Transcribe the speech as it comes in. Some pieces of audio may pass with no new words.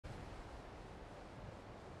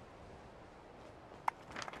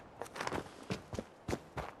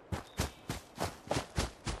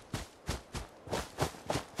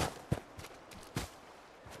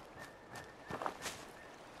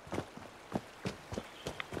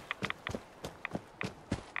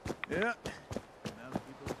Yeah. Now the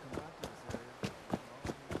people that come back to this area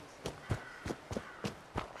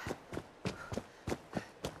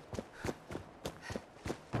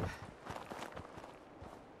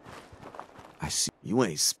I see you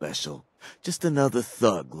ain't special. Just another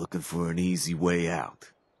thug looking for an easy way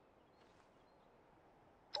out.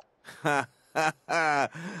 Ha ha ha!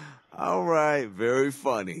 All right, very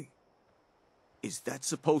funny. Is that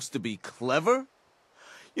supposed to be clever?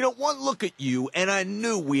 You know, one look at you, and I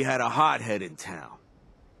knew we had a hothead in town.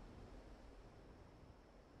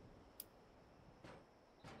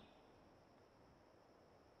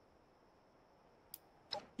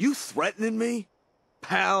 You threatening me,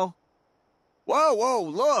 pal? Whoa, whoa,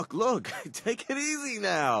 look, take it easy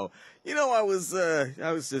now. You know, I was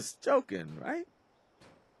just joking, right?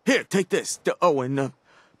 Here, take this. Oh, and,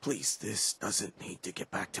 please, this doesn't need to get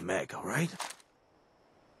back to Meg, all right?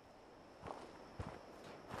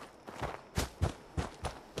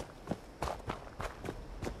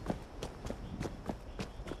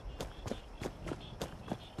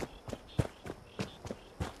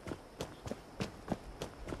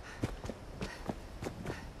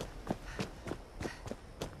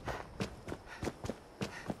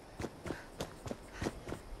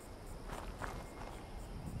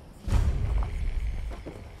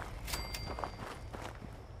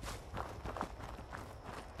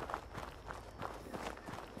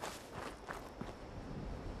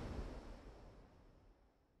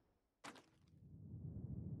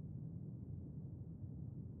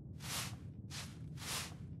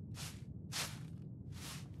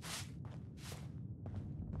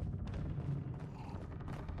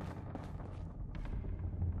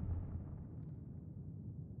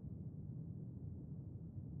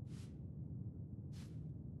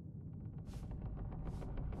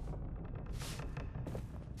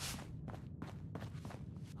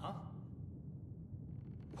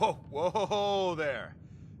 Whoa, whoa there.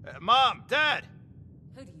 Mom, Dad!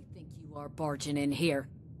 Who do you think you are barging in here?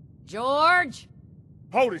 George?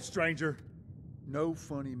 Hold it, stranger. No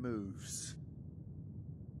funny moves.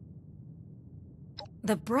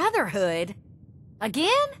 The Brotherhood? Again?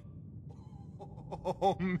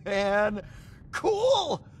 Oh, man.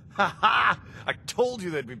 Cool! Ha ha! I told you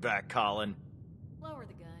they'd be back, Colin. Lower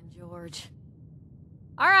the gun, George.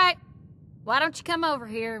 All right. Why don't you come over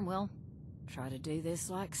here and we'll try to do this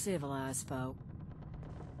like civilized folk.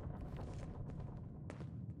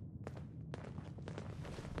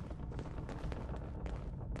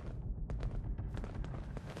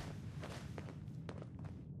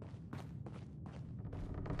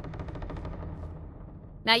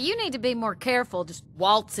 Now you need to be more careful just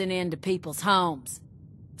waltzing into people's homes.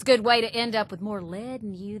 It's a good way to end up with more lead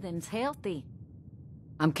in you than's healthy.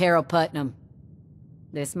 I'm Colin Putnam.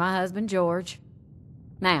 This is my husband, George.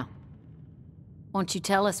 Now, won't you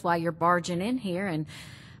tell us why you're barging in here, and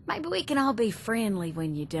maybe we can all be friendly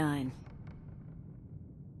when you're done.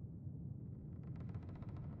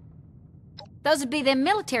 Those would be them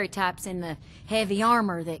military types in the heavy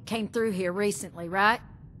armor that came through here recently, right?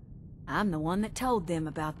 I'm the one that told them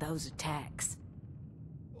about those attacks.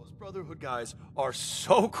 Those Brotherhood guys are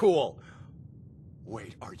so cool.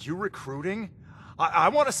 Wait, are you recruiting? I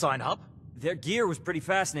want to sign up. Their gear was pretty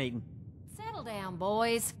fascinating. Settle down,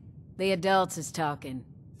 boys. The adults is talking.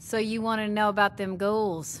 So you want to know about them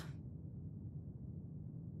ghouls?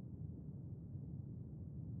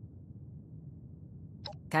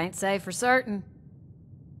 Can't say for certain.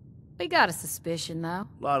 We got a suspicion, though.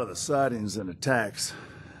 A lot of the sightings and attacks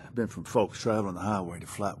have been from folks traveling the highway to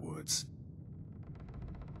Flatwoods.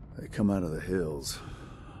 They come out of the hills,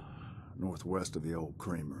 northwest of the old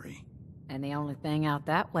creamery. And the only thing out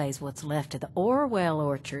that way is what's left of the Orwell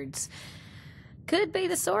Orchards. Could be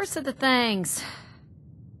the source of the things.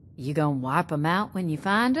 You gonna wipe them out when you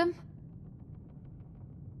find them?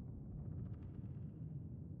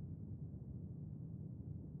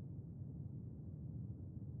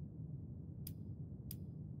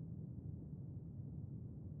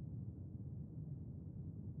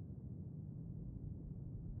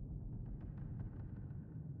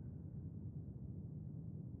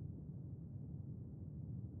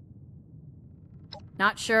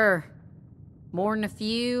 Not sure. More than a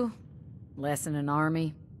few, less than an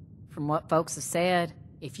army. From what folks have said,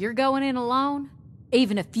 if you're going in alone,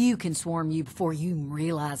 even a few can swarm you before you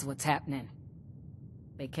realize what's happening.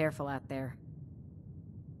 Be careful out there.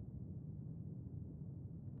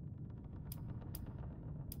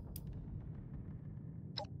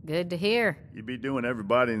 Good to hear. You'd be doing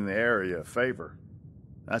everybody in the area a favor.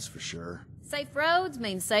 That's for sure. Safe roads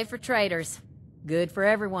mean safer traders. Good for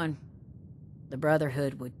everyone. The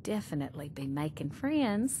Brotherhood would definitely be making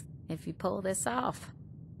friends if you pull this off.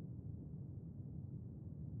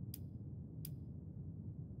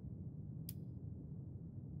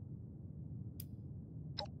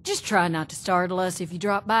 try not to startle us if you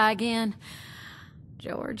drop by again.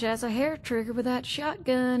 George has a hair trigger with that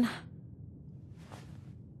shotgun.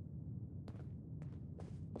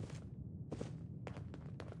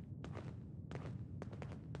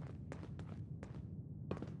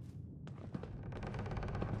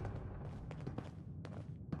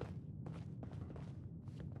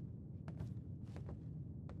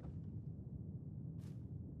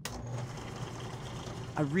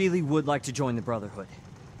 I really would like to join the Brotherhood.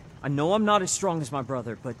 I know I'm not as strong as my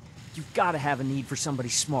brother, but you've got to have a need for somebody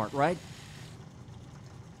smart, right?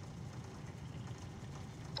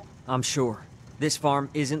 I'm sure. This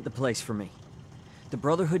farm isn't the place for me. The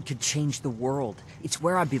Brotherhood could change the world. It's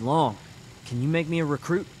where I belong. Can you make me a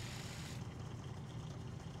recruit?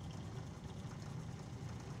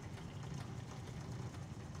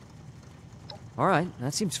 Alright,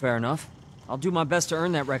 that seems fair enough. I'll do my best to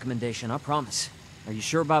earn that recommendation, I promise. Are you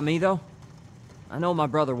sure about me, though? I know my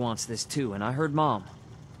brother wants this too, and I heard Mom.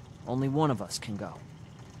 Only one of us can go.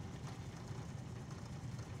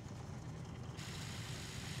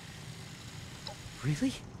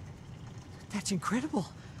 Really? That's incredible.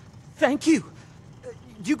 Thank you!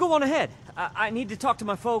 You go on ahead. I need to talk to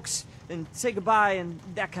my folks, and say goodbye, and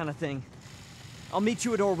that kind of thing. I'll meet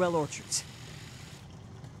you at Orwell Orchards.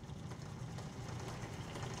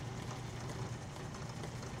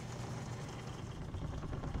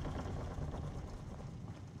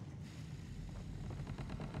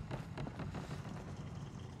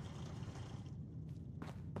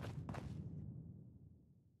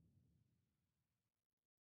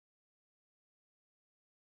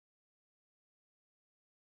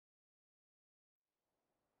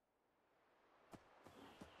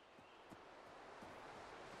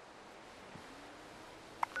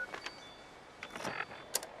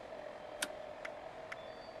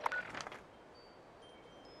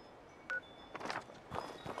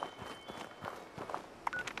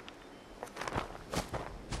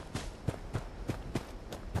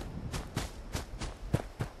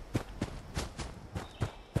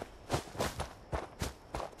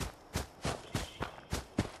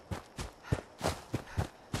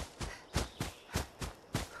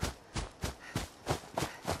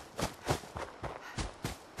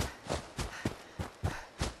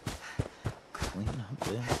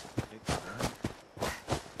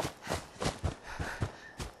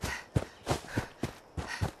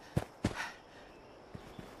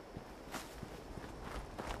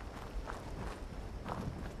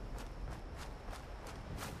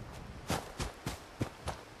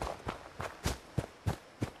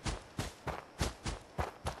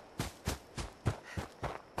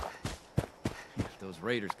 If those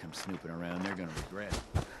raiders come snooping around, they're gonna regret it.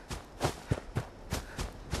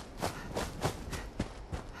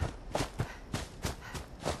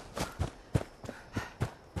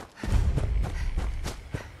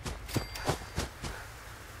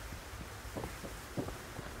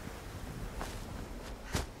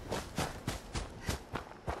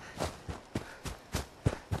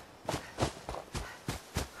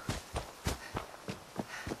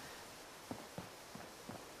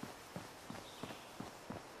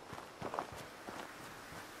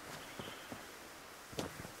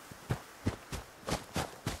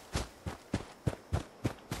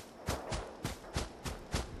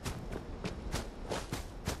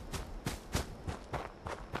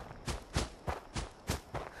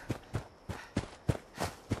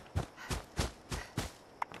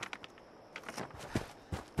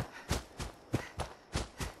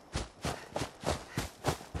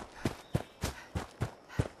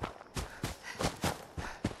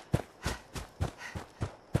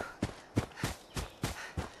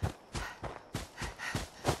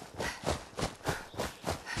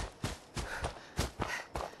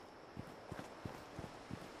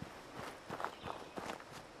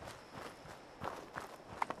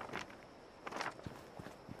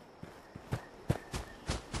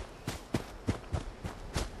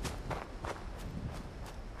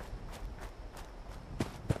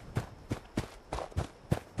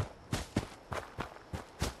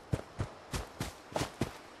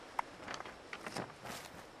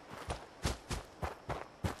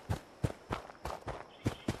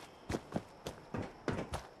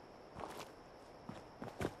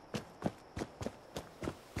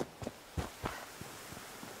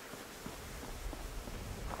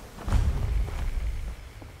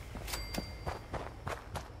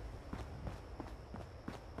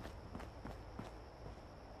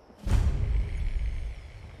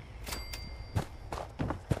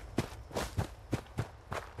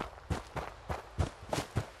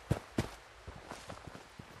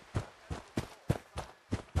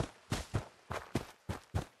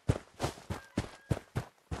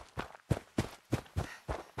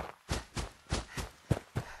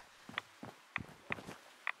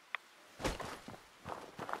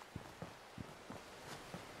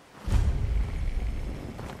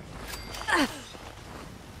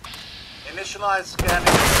 Initialize scanning.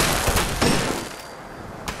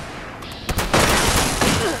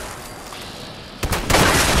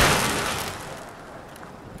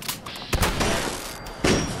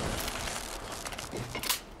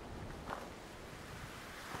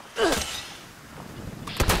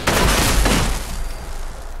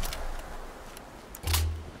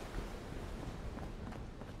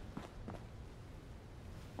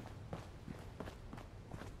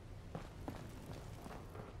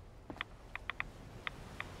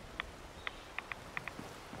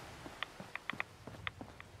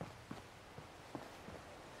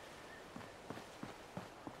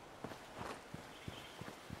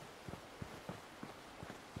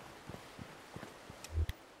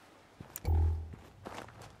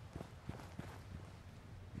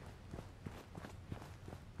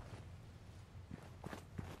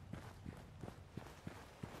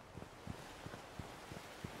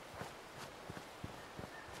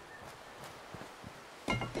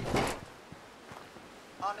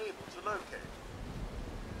 Unable to locate.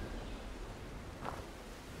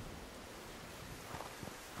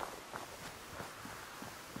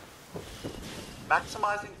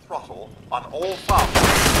 Maximizing throttle on all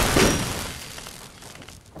functions.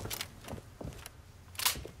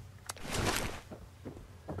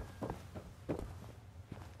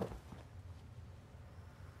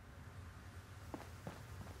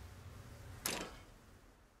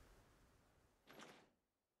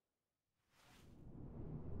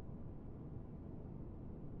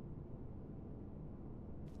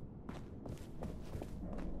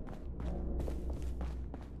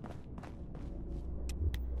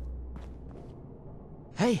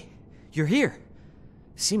 Hey, you're here.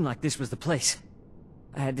 Seemed like this was the place.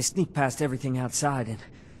 I had to sneak past everything outside, and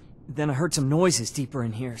then I heard some noises deeper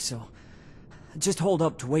in here, so I just holed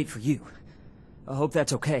up to wait for you. I hope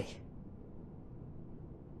that's okay.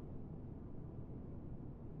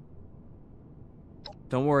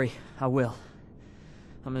 Don't worry, I will.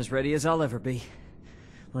 I'm as ready as I'll ever be.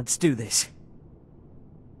 Let's do this.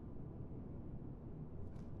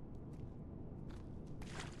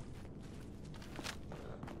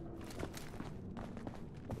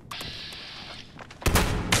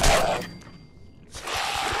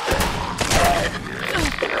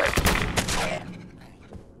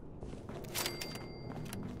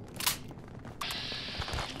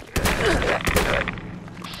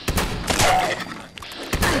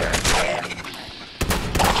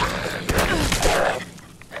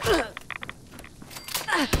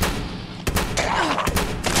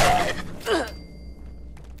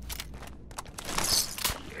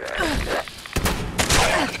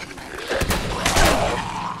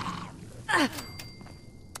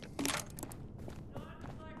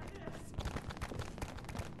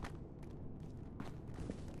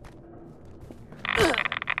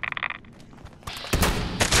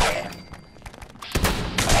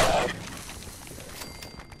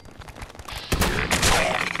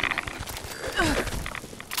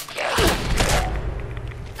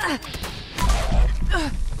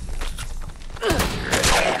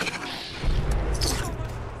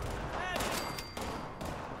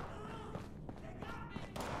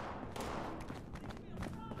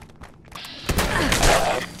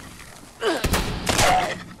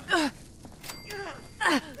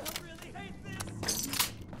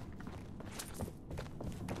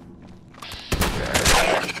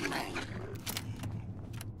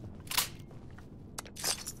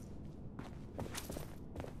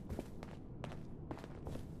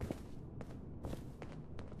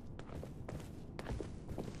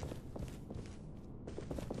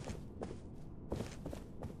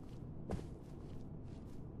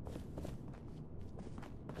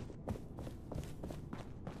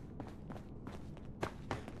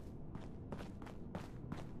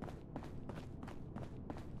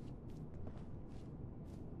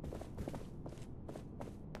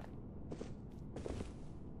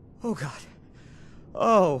 Oh, God.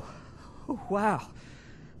 Oh, wow.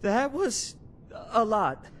 That was a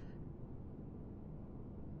lot.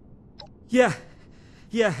 Yeah,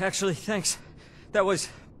 actually, thanks. That was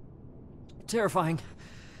terrifying.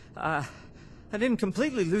 I didn't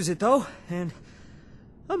completely lose it, though, and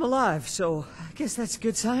I'm alive, so I guess that's a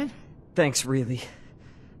good sign. Thanks, really.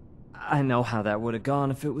 I know how that would have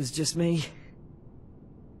gone if it was just me.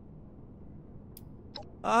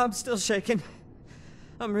 I'm still shaking.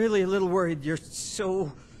 I'm really a little worried you're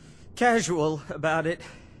so casual about it.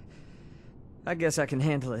 I guess I can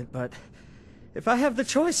handle it, but if I have the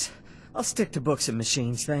choice, I'll stick to books and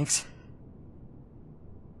machines, thanks.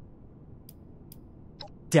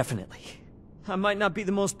 Definitely. I might not be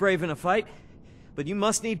the most brave in a fight, but you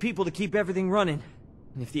must need people to keep everything running.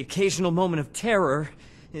 And if the occasional moment of terror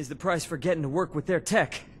is the price for getting to work with their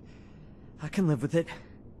tech, I can live with it.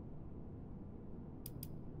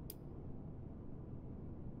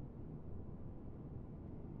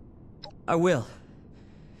 I will.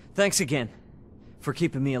 Thanks again for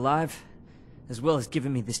keeping me alive, as well as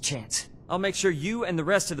giving me this chance. I'll make sure you and the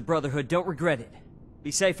rest of the Brotherhood don't regret it.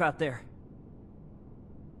 Be safe out there.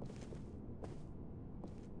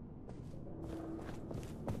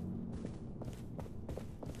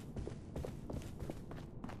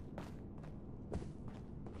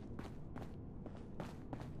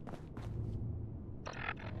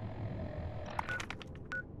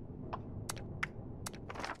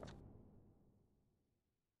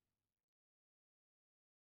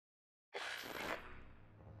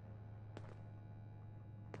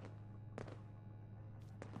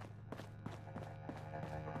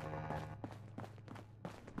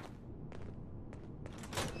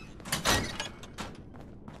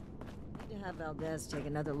 Have Valdez take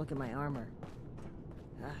another look at my armor.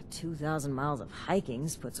 2,000 miles of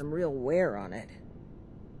hiking's put some real wear on it.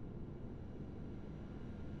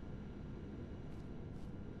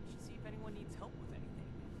 Should see if anyone needs help with anything.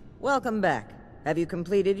 Welcome back. Have you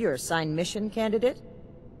completed your assigned mission, candidate?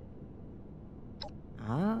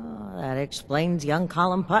 Ah, that explains young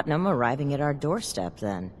Colin Putnam arriving at our doorstep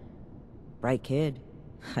then. Bright kid.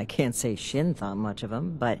 I can't say Shin thought much of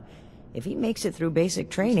him, but if he makes it through basic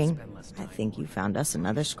training, I think you found us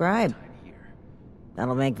another scribe.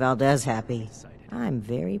 That'll make Valdez happy. I'm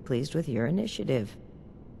very pleased with your initiative.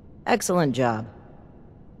 Excellent job.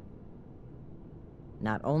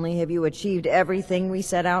 Not only have you achieved everything we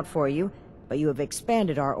set out for you, but you have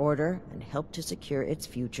expanded our order and helped to secure its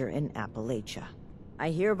future in Appalachia.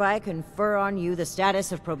 I hereby confer on you the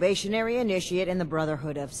status of probationary initiate in the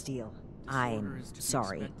Brotherhood of Steel. I'm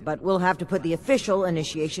sorry, but we'll have to put the official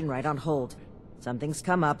initiation right on hold. Something's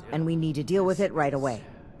come up, and we need to deal with it right away.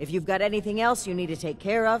 If you've got anything else you need to take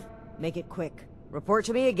care of, make it quick. Report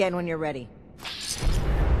to me again when you're ready.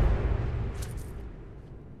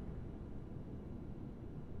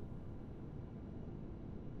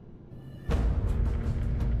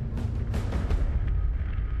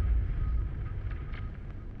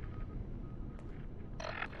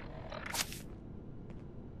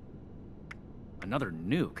 Another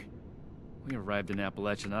nuke? We arrived in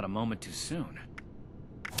Appalachia not a moment too soon.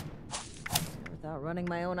 Without running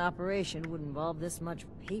my own operation would involve this much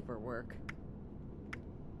paperwork.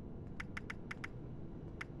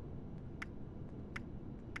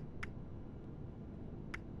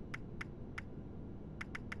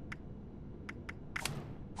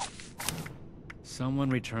 Someone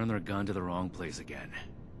returned their gun to the wrong place again.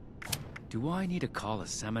 Do I need to call a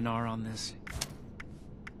seminar on this?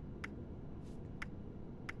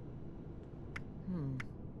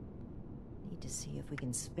 Need to see if we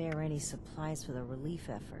can spare any supplies for the relief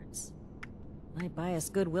efforts. Might buy us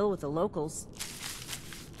goodwill with the locals.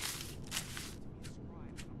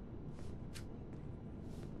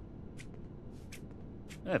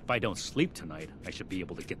 If I don't sleep tonight, I should be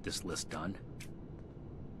able to get this list done.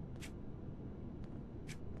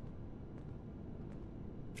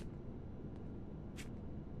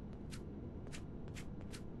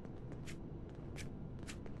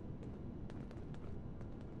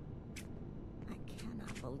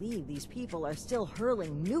 Believe these people are still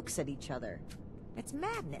hurling nukes at each other. It's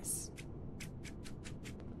madness.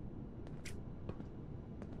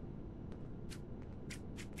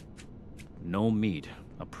 No meat,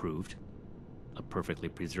 approved. A perfectly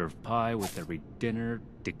preserved pie with every dinner,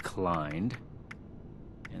 declined.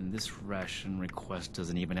 And this ration request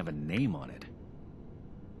doesn't even have a name on it.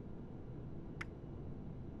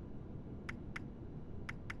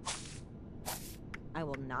 I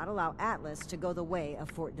will not allow Atlas to go the way of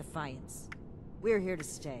Fort Defiance. We're here to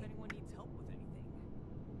stay. If anyone needs help with anything.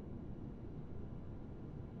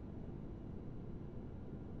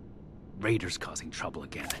 Raiders causing trouble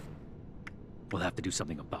again. We'll have to do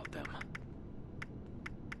something about them.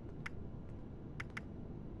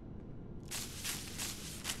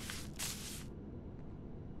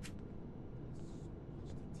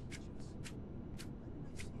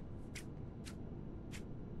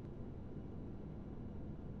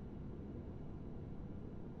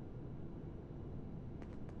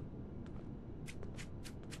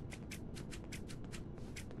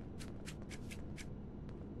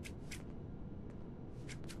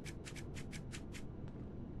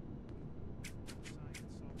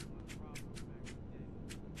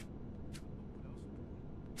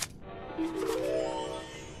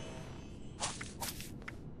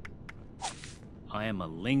 I am a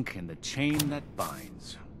link in the chain that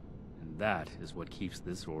binds. And that is what keeps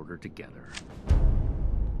this order together.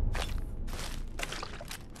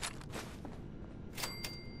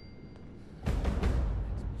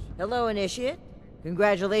 Hello, Initiate.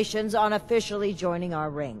 Congratulations on officially joining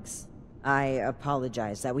our ranks. I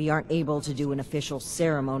apologize that we aren't able to do an official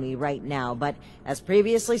ceremony right now, but as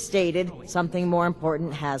previously stated, something more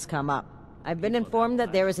important has come up. I've been informed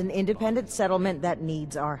that there is an independent settlement that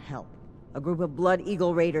needs our help. A group of Blood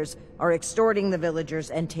Eagle raiders are extorting the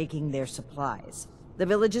villagers and taking their supplies. The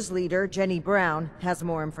village's leader, Jennie Brown, has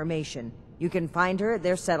more information. You can find her at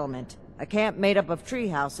their settlement, a camp made up of tree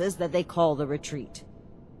houses that they call the Retreat.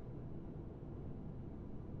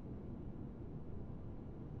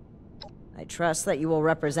 I trust that you will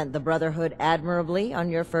represent the Brotherhood admirably on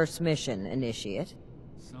your first mission, Initiate.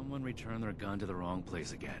 Someone returned their gun to the wrong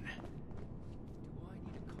place again. Do I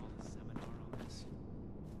need to call a seminar on this?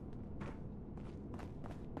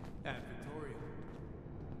 At Victoria.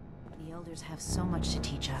 The Elders have so much to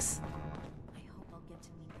teach us. I hope I'll get to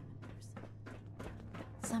meet them in person.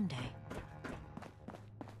 Someday.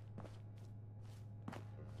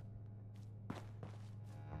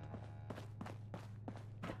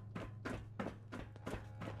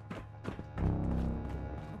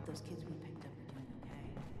 Hope those kids we picked up are doing okay.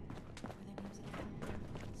 What were their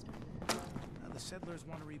names again? The settlers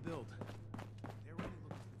want to rebuild. They're really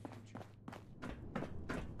looking to the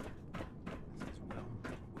future. As well,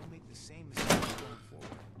 we'll make the same mistakes going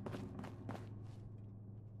forward.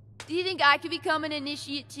 Do you think I could become an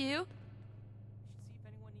initiate too?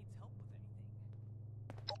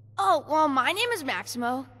 Oh, well, my name is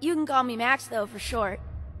Maximo. You can call me Max, though, for short.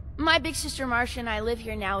 My big sister Marcia and I live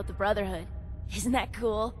here now with the Brotherhood. Isn't that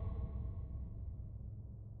cool?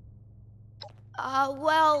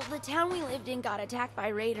 Well, the town we lived in got attacked by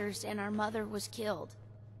raiders and our mother was killed.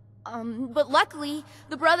 But luckily,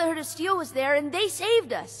 the Brotherhood of Steel was there and they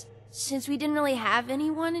saved us. Since we didn't really have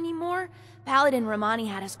anyone anymore, Paladin Rahmani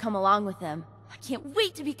had us come along with them. I can't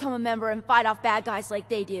wait to become a member and fight off bad guys like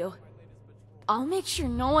they do. I'll make sure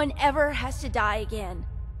no one ever has to die again.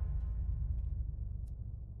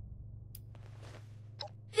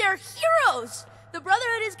 They're heroes! The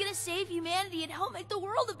Brotherhood is gonna save humanity and help make the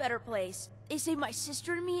world a better place. They saved my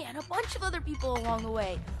sister and me and a bunch of other people along the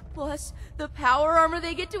way. Plus, the power armor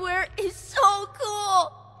they get to wear is so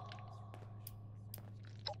cool!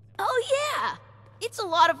 Oh yeah! It's a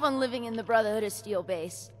lot of fun living in the Brotherhood of Steel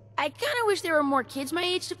base. I kinda wish there were more kids my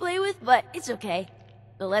age to play with, but it's okay.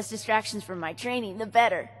 The less distractions from my training, the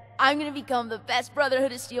better. I'm gonna become the best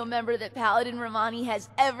Brotherhood of Steel member that Paladin Rahmani has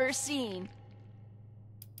ever seen.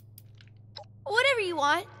 Whatever you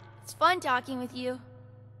want. It's fun talking with you.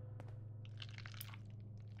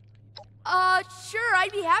 Sure,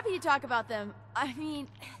 I'd be happy to talk about them. I mean,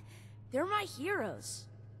 they're my heroes.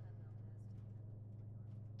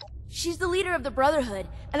 She's the leader of the Brotherhood,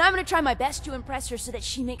 and I'm gonna try my best to impress her so that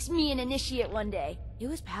she makes me an initiate one day. It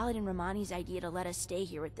was Paladin Rahmani's idea to let us stay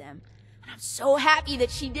here with them, and I'm so happy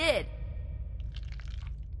that she did.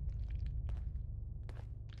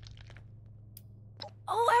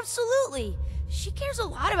 Oh, absolutely. She cares a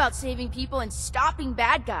lot about saving people and stopping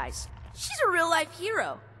bad guys. She's a real-life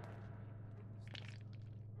hero.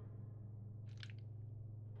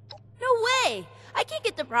 No way! I can't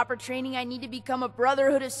get the proper training I need to become a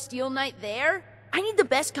Brotherhood of Steel Knight there. I need the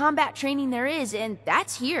best combat training there is, and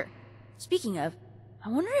that's here. Speaking of, I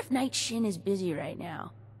wonder if Knight Shin is busy right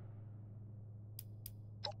now.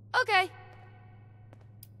 Okay.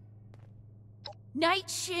 Knight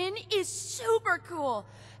Shin is super cool.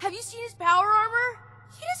 Have you seen his power armor?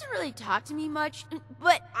 He doesn't really talk to me much,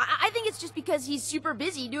 but I think it's just because he's super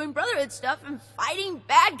busy doing Brotherhood stuff and fighting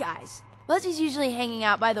bad guys. Plus, he's usually hanging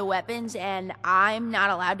out by the weapons, and I'm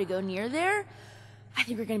not allowed to go near there. I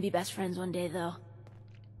think we're gonna be best friends one day, though.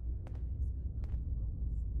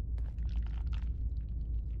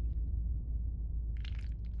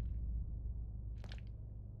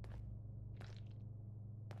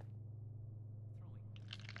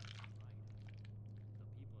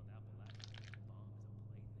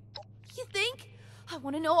 You think? I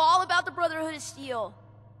want to know all about the Brotherhood of Steel.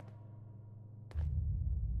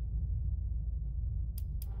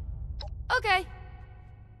 Okay.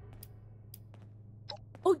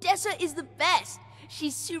 Odessa is the best.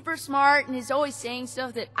 She's super smart and is always saying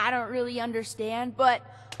stuff that I don't really understand, but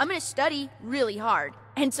I'm gonna study really hard.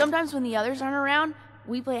 And sometimes when the others aren't around,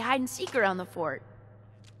 we play hide and seek around the fort.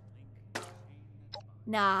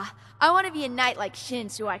 Nah, I want to be a knight like Shin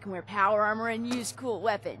so I can wear power armor and use cool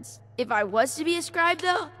weapons. If I was to be a scribe,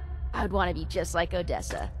 though, I would want to be just like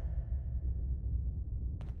Odessa.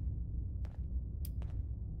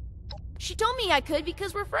 She told me I could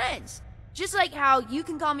because we're friends. Just like how you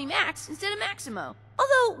can call me Max instead of Maximo.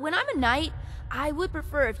 Although, when I'm a knight, I would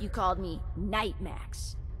prefer if you called me Knight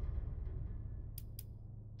Max.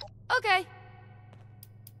 Okay.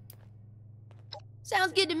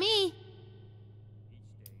 Sounds good to me.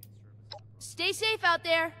 Stay safe out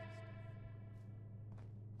there.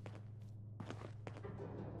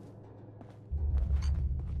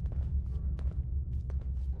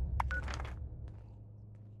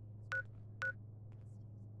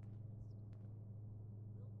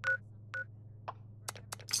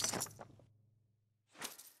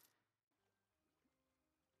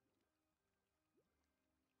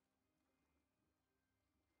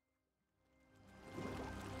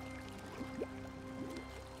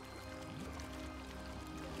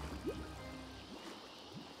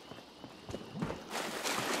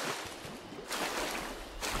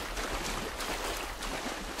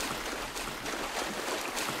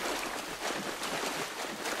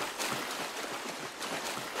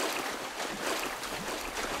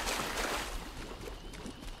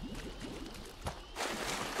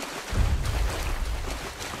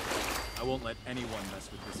 I won't let anyone mess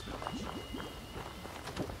with this village.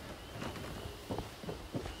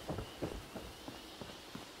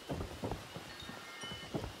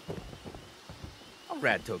 A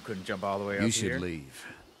rat toad couldn't jump all the way up here. You should leave.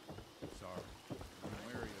 Sorry.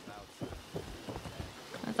 I'm wary of outside.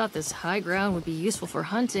 I thought this high ground would be useful for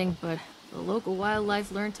hunting, but the local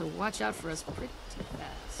wildlife learned to watch out for us pretty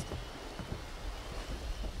fast.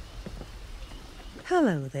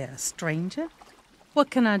 Hello there, stranger. What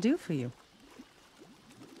can I do for you?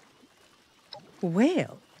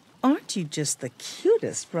 Well, aren't you just the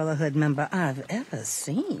cutest Brotherhood member I've ever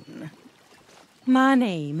seen? My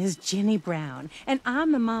name is Jennie Brown, and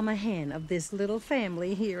I'm the mama hen of this little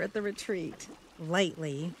family here at the retreat.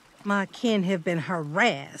 Lately, my kin have been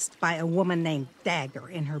harassed by a woman named Dagger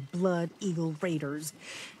and her Blood Eagle Raiders.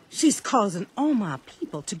 She's causing all my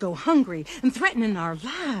people to go hungry and threatening our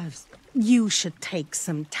lives. You should take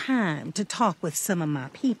some time to talk with some of my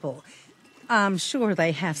people. I'm sure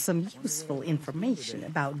they have some useful information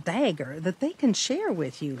about Dagger that they can share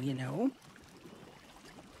with you, you know.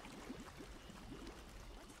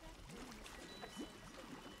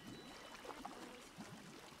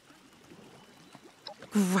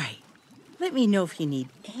 Great. Let me know if you need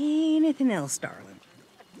anything else, darling.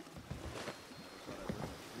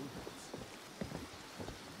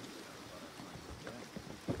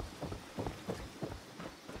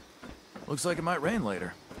 Looks like it might rain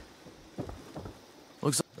later.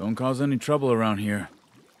 Don't cause any trouble around here.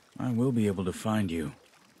 I will be able to find you.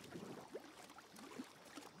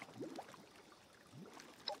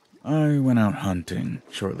 I went out hunting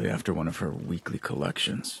shortly after one of her weekly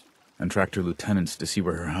collections and tracked her lieutenants to see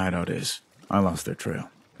where her hideout is. I lost their trail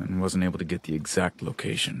and wasn't able to get the exact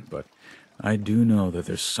location, but I do know that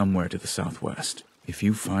there's somewhere to the southwest. If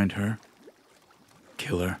you find her,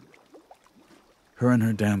 kill her. Her and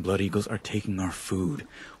her damn Blood Eagles are taking our food,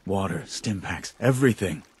 water, stim packs,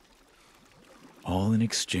 everything. All in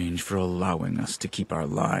exchange for allowing us to keep our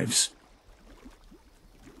lives.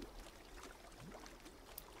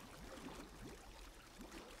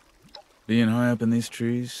 Being high up in these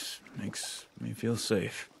trees makes me feel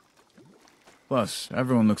safe. Plus,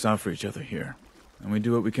 everyone looks out for each other here, and we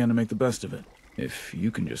do what we can to make the best of it. If you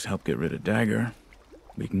can just help get rid of Dagger,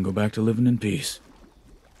 we can go back to living in peace.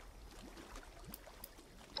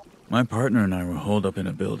 My partner and I were holed up in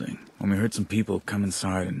a building when we heard some people come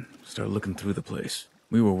inside and start looking through the place.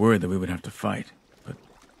 We were worried that we would have to fight, but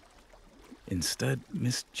instead,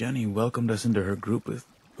 Miss Jennie welcomed us into her group with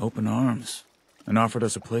open arms and offered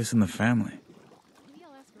us a place in the family.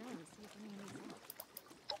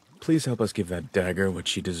 Please help us give that Dagger what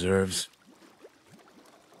she deserves.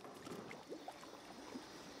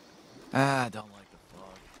 Ah, don't like the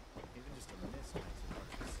fog. Even just a mist makes it hard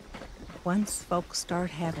to see. Once folks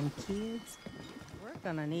start having kids, we're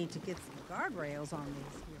gonna need to get some guardrails on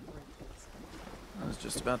these here bridges. Well, it's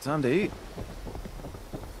just about time to eat.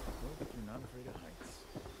 You're not afraid of heights.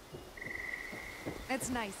 It's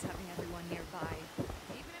nice having everyone nearby,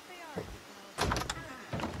 even if they are.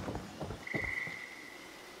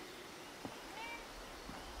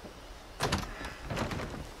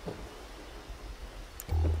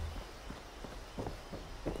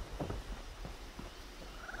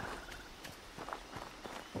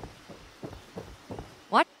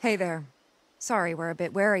 What? Hey there. Sorry, we're a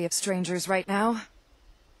bit wary of strangers right now.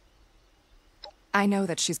 I know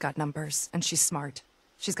that she's got numbers, and she's smart.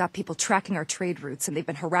 She's got people tracking our trade routes, and they've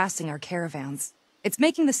been harassing our caravans. It's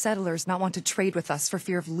making the settlers not want to trade with us for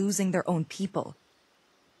fear of losing their own people.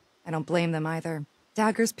 I don't blame them either.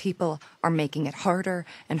 Dagger's people are making it harder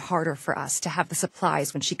and harder for us to have the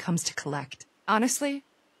supplies when she comes to collect. Honestly,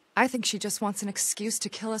 I think she just wants an excuse to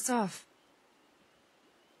kill us off.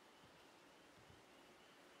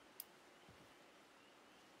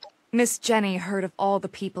 Miss Jennie heard of all the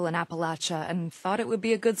people in Appalachia and thought it would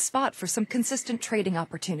be a good spot for some consistent trading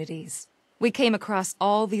opportunities. We came across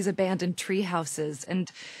all these abandoned tree houses, and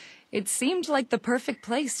it seemed like the perfect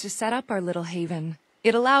place to set up our little haven.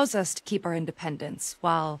 It allows us to keep our independence,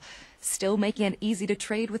 while still making it easy to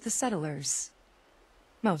trade with the settlers.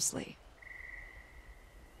 Mostly.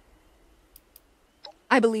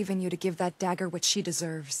 I believe in you to give that dagger what she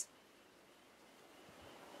deserves.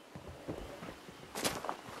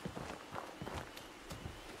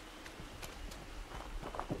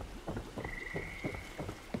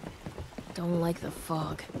 Don't like the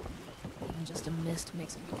fog. Even just a mist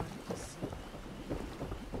makes me hard to see.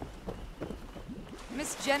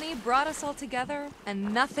 Miss Jennie brought us all together,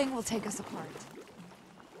 and nothing will take us apart.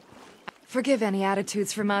 Forgive any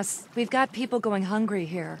attitudes from us. We've got people going hungry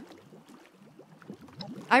here.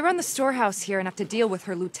 I run the storehouse here and have to deal with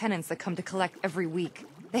her lieutenants that come to collect every week.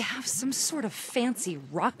 They have some sort of fancy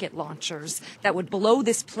rocket launchers that would blow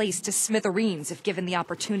this place to smithereens if given the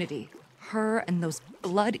opportunity. Her and those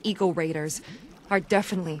Blood Eagle raiders are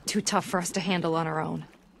definitely too tough for us to handle on our own.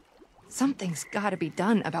 Something's gotta be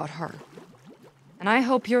done about her. And I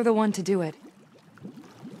hope you're the one to do it.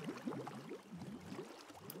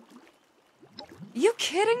 You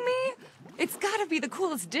kidding me? It's gotta be the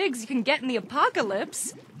coolest digs you can get in the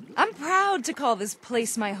apocalypse. I'm proud to call this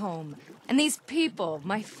place my home, and these people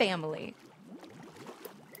my family.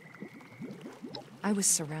 I was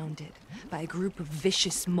surrounded by a group of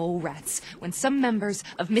vicious mole rats when some members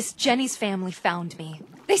of Miss Jennie's family found me.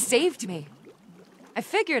 They saved me. I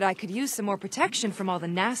figured I could use some more protection from all the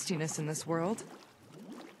nastiness in this world.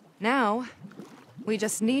 Now, we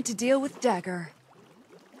just need to deal with Dagger.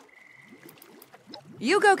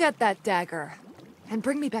 You go get that dagger, and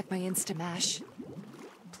bring me back my Instamash.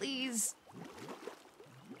 Please.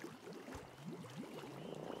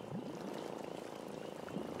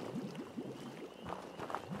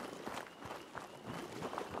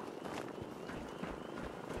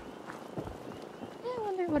 I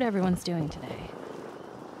wonder what everyone's doing today.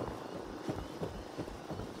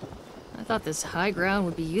 I thought this high ground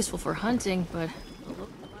would be useful for hunting, but the local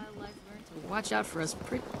wildlife learned to watch out for us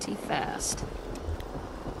pretty fast.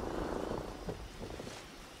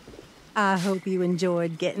 I hope you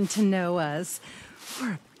enjoyed getting to know us.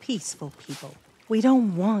 We're a peaceful people. We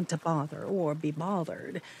don't want to bother or be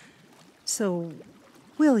bothered. So,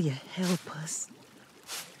 will you help us?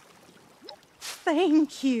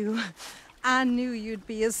 Thank you. I knew you'd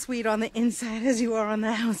be as sweet on the inside as you are on the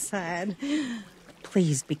outside.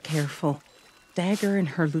 Please be careful. Dagger and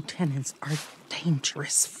her lieutenants are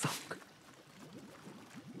dangerous folk.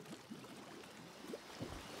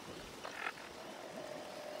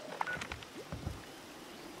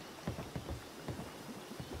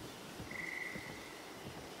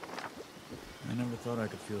 I never thought I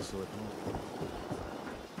could feel so at home.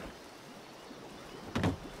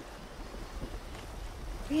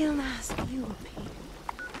 Real nice view up here.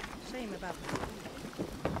 Shame about the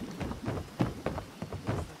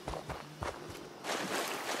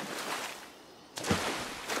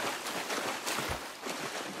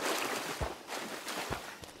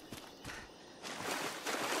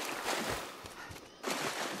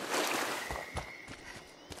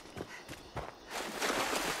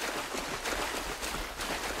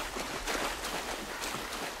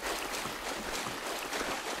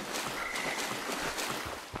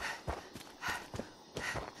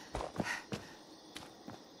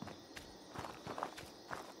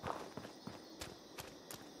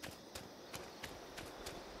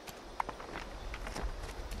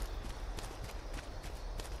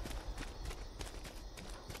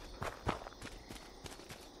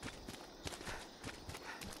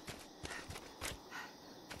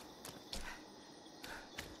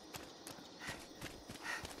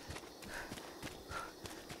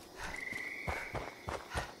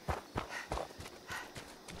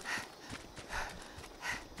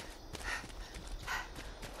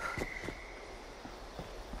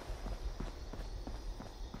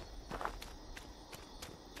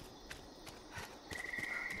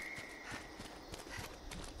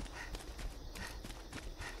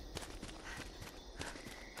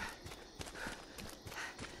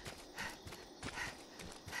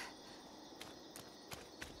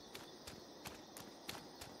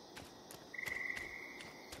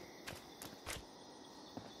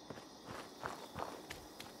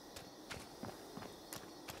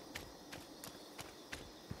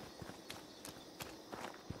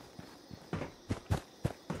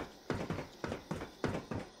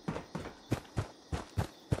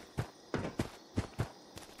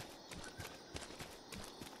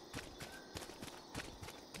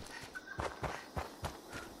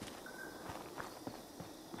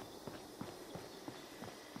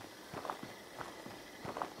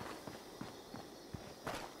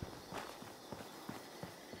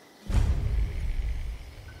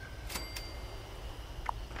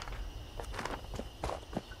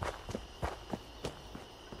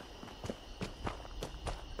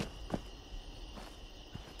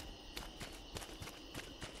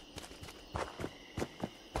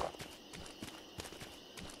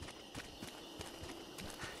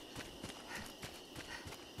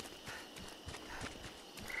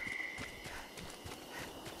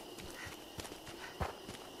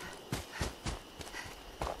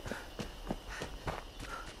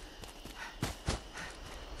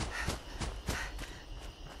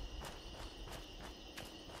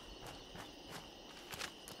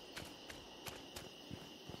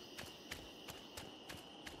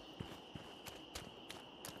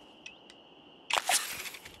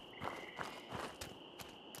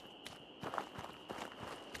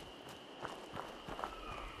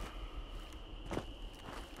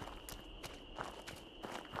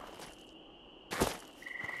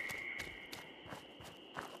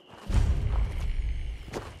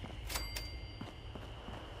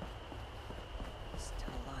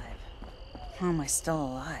How am I still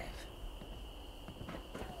alive?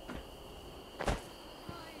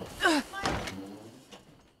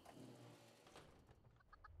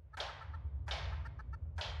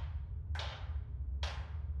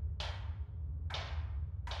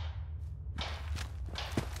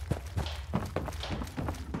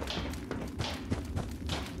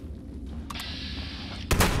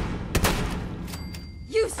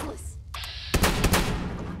 Useless!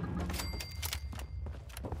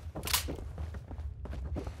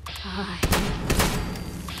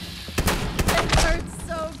 It hurts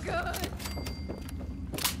so good!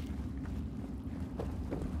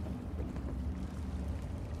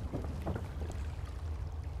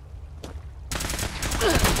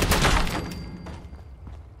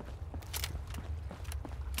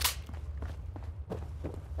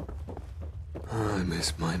 I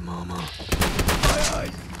miss my mama. My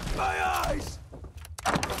eyes! My eyes!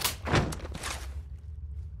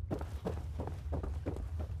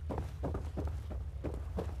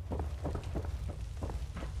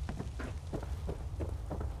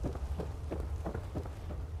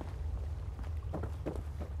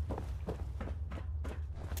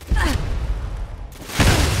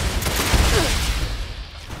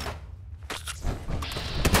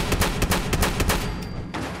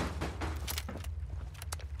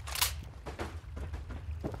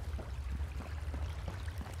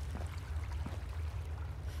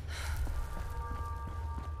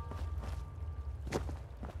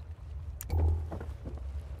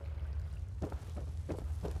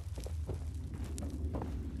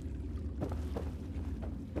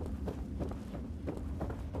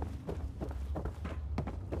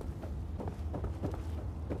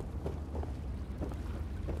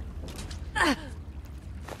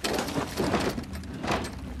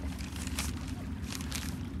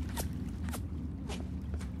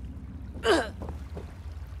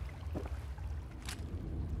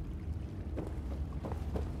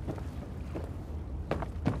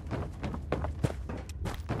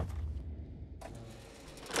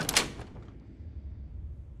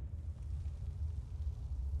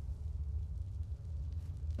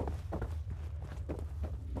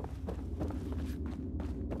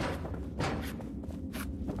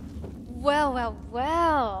 Well, well,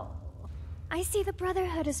 well. I see the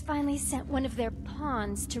Brotherhood has finally sent one of their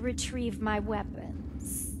pawns to retrieve my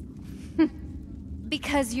weapons.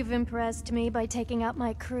 Because you've impressed me by taking out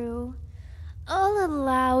my crew, I'll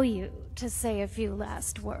allow you to say a few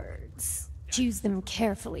last words. Choose them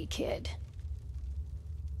carefully, kid.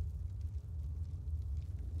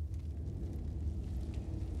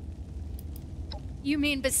 You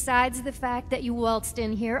mean besides the fact that you waltzed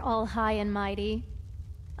in here all high and mighty?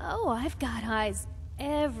 Oh, I've got eyes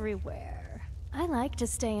everywhere. I like to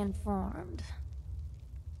stay informed.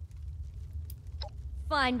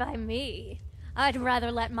 Fine by me. I'd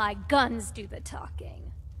rather let my guns do the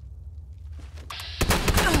talking.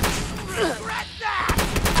 Regret that!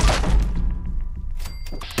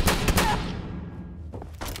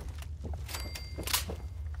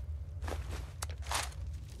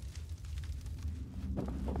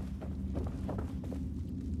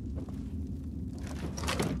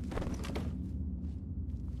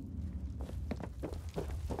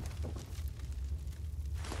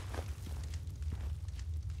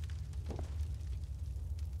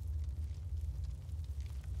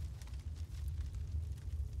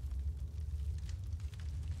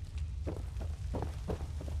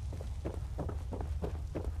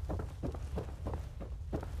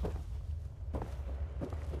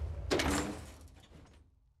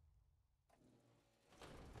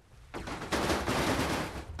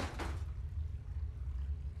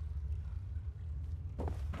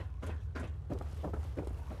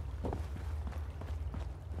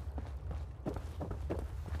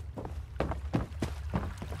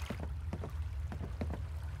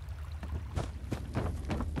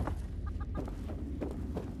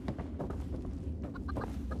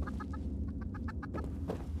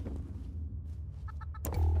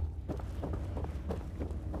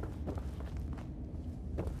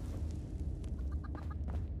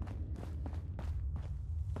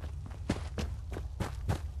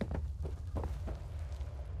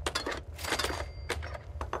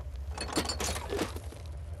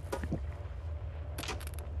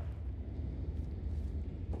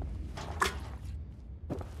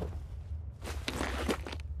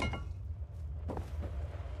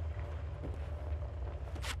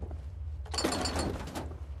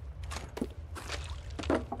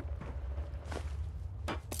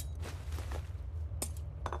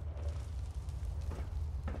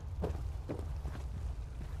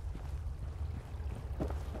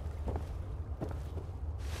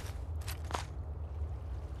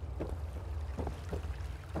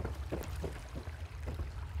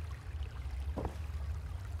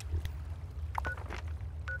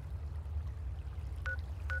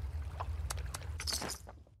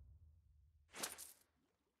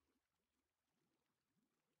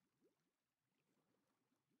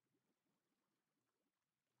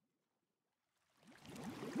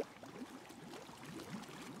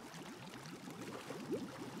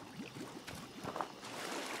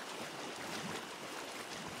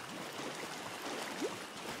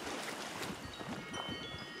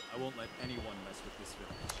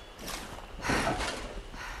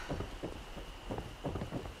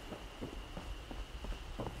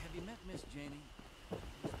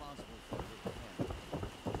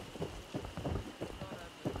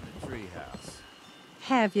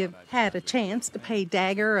 Have you had a chance to pay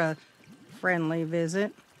Dagger a friendly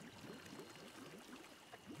visit?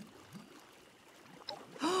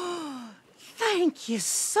 Thank you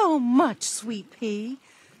so much, Sweet Pea.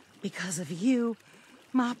 Because of you,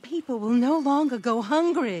 my people will no longer go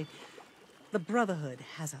hungry. The Brotherhood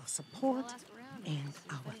has our support and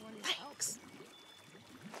our thanks.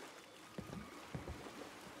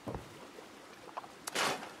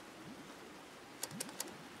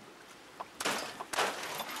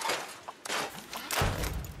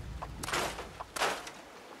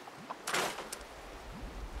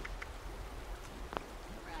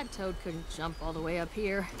 Toad couldn't jump all the way up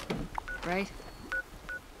here, right?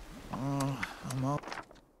 I'm up.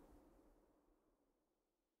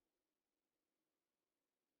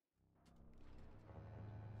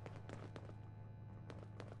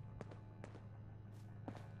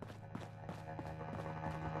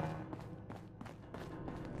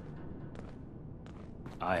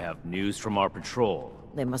 I have news from our patrol.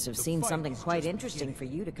 They must have seen something quite interesting for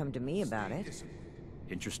you to come to me about it.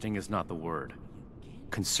 Interesting is not the word.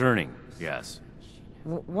 Concerning, yes.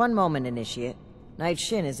 One moment, Initiate. Knight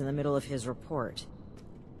Shin is in the middle of his report.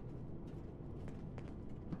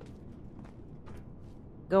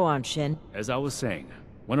 Go on, Shin. As I was saying,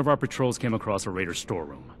 one of our patrols came across a raider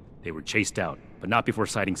storeroom. They were chased out, but not before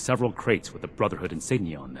sighting several crates with the Brotherhood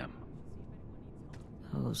insignia on them.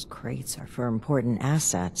 Those crates are for important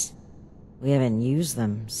assets. We haven't used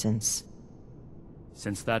them since...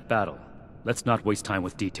 Since that battle, let's not waste time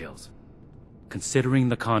with details. Considering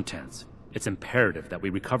the contents, it's imperative that we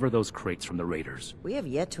recover those crates from the raiders. We have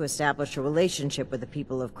yet to establish a relationship with the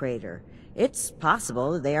people of Crater. It's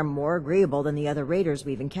possible that they are more agreeable than the other raiders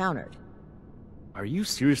we've encountered. Are you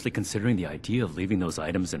seriously considering the idea of leaving those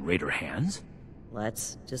items in raider hands?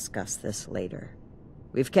 Let's discuss this later.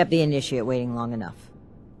 We've kept the Initiate waiting long enough.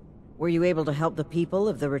 Were you able to help the people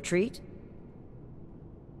of the retreat?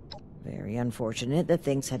 Very unfortunate that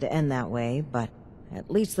things had to end that way, but at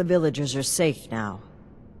least the villagers are safe now.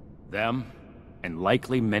 Them, and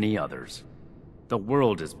likely many others. The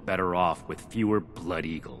world is better off with fewer blood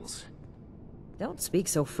eagles. Don't speak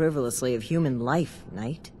so frivolously of human life,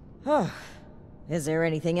 Knight. Is there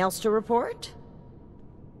anything else to report?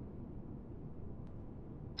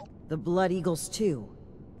 The Blood Eagles, too.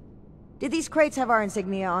 Did these crates have our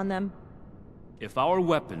insignia on them? If our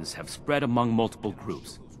weapons have spread among multiple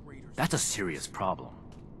groups, that's a serious problem.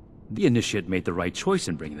 The Initiate made the right choice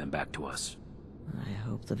in bringing them back to us. I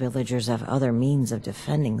hope the villagers have other means of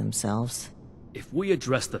defending themselves. If we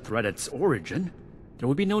address the threat at its origin, there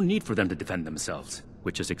would be no need for them to defend themselves,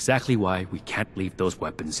 which is exactly why we can't leave those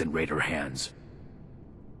weapons in raider hands.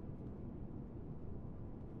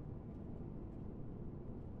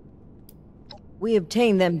 We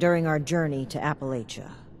obtained them during our journey to Appalachia.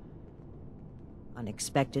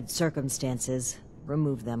 Unexpected circumstances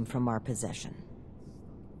removed them from our possession.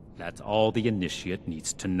 That's all the Initiate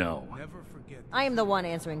needs to know. I am the one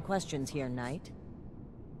answering questions here, Knight.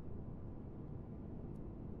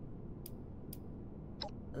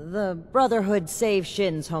 The Brotherhood saved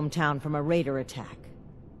Shin's hometown from a raider attack.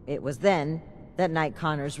 It was then that Knight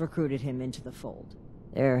Connors recruited him into the fold.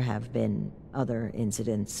 There have been other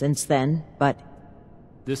incidents since then, but...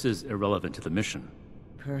 This is irrelevant to the mission.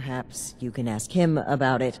 Perhaps you can ask him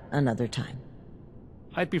about it another time.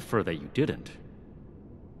 I'd prefer that you didn't.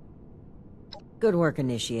 Good work,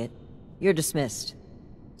 Initiate. You're dismissed.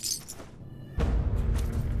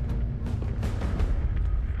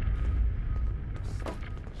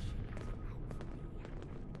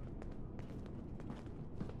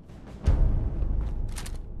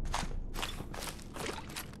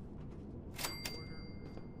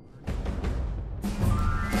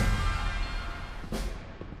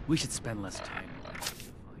 We should spend less time.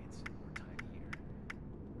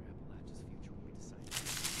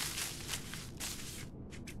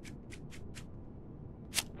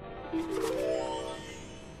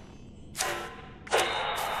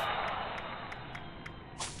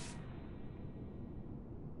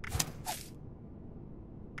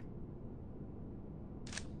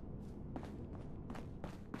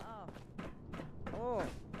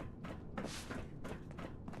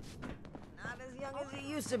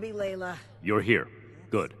 To be Layla. You're here.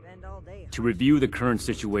 Good. To review the current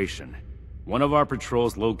situation, one of our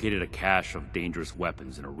patrols located a cache of dangerous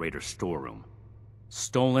weapons in a raider storeroom.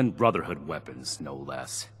 Stolen Brotherhood weapons, no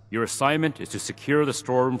less. Your assignment is to secure the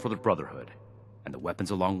storeroom for the Brotherhood, and the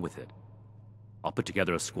weapons along with it. I'll put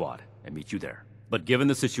together a squad and meet you there. But given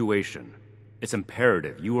the situation, it's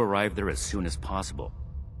imperative you arrive there as soon as possible.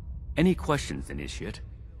 Any questions, Initiate?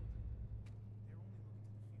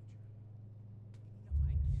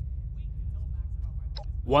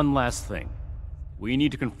 One last thing. We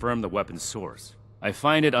need to confirm the weapon's source. I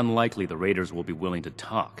find it unlikely the raiders will be willing to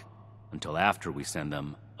talk until after we send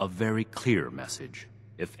them a very clear message.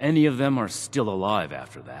 If any of them are still alive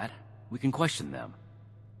after that, we can question them.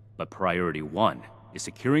 But priority one is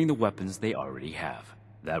securing the weapons they already have.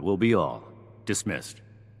 That will be all. Dismissed.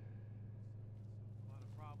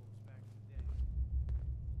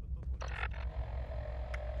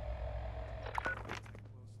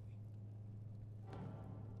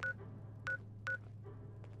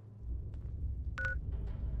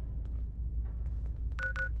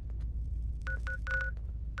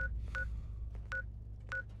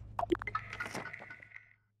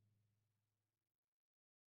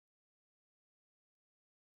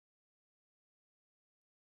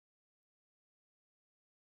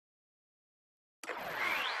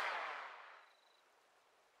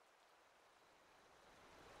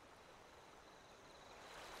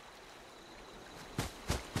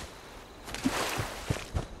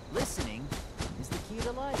 Listening is the key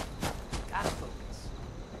to life. Gotta focus.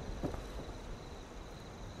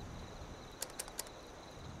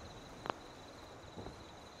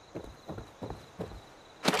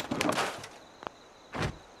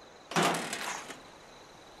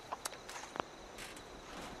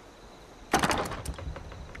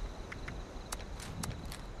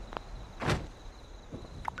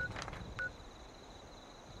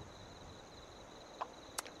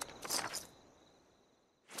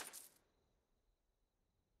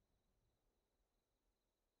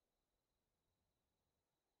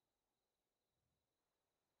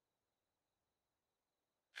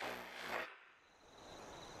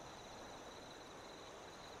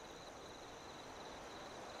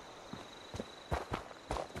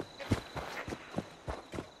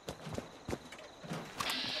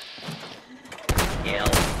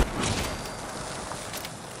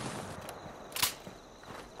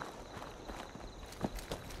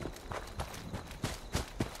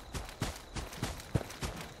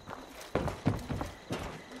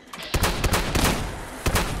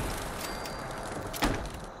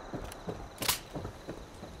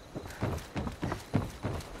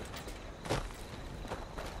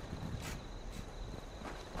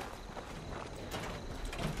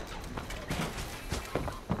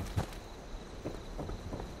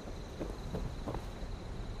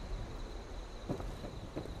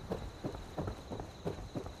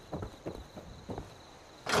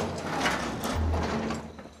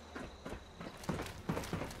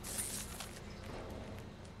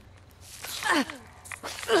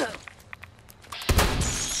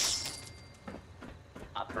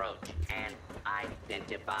 Approach and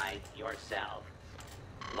identify yourself.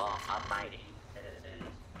 Law-abiding citizens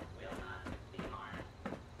will not be harmed.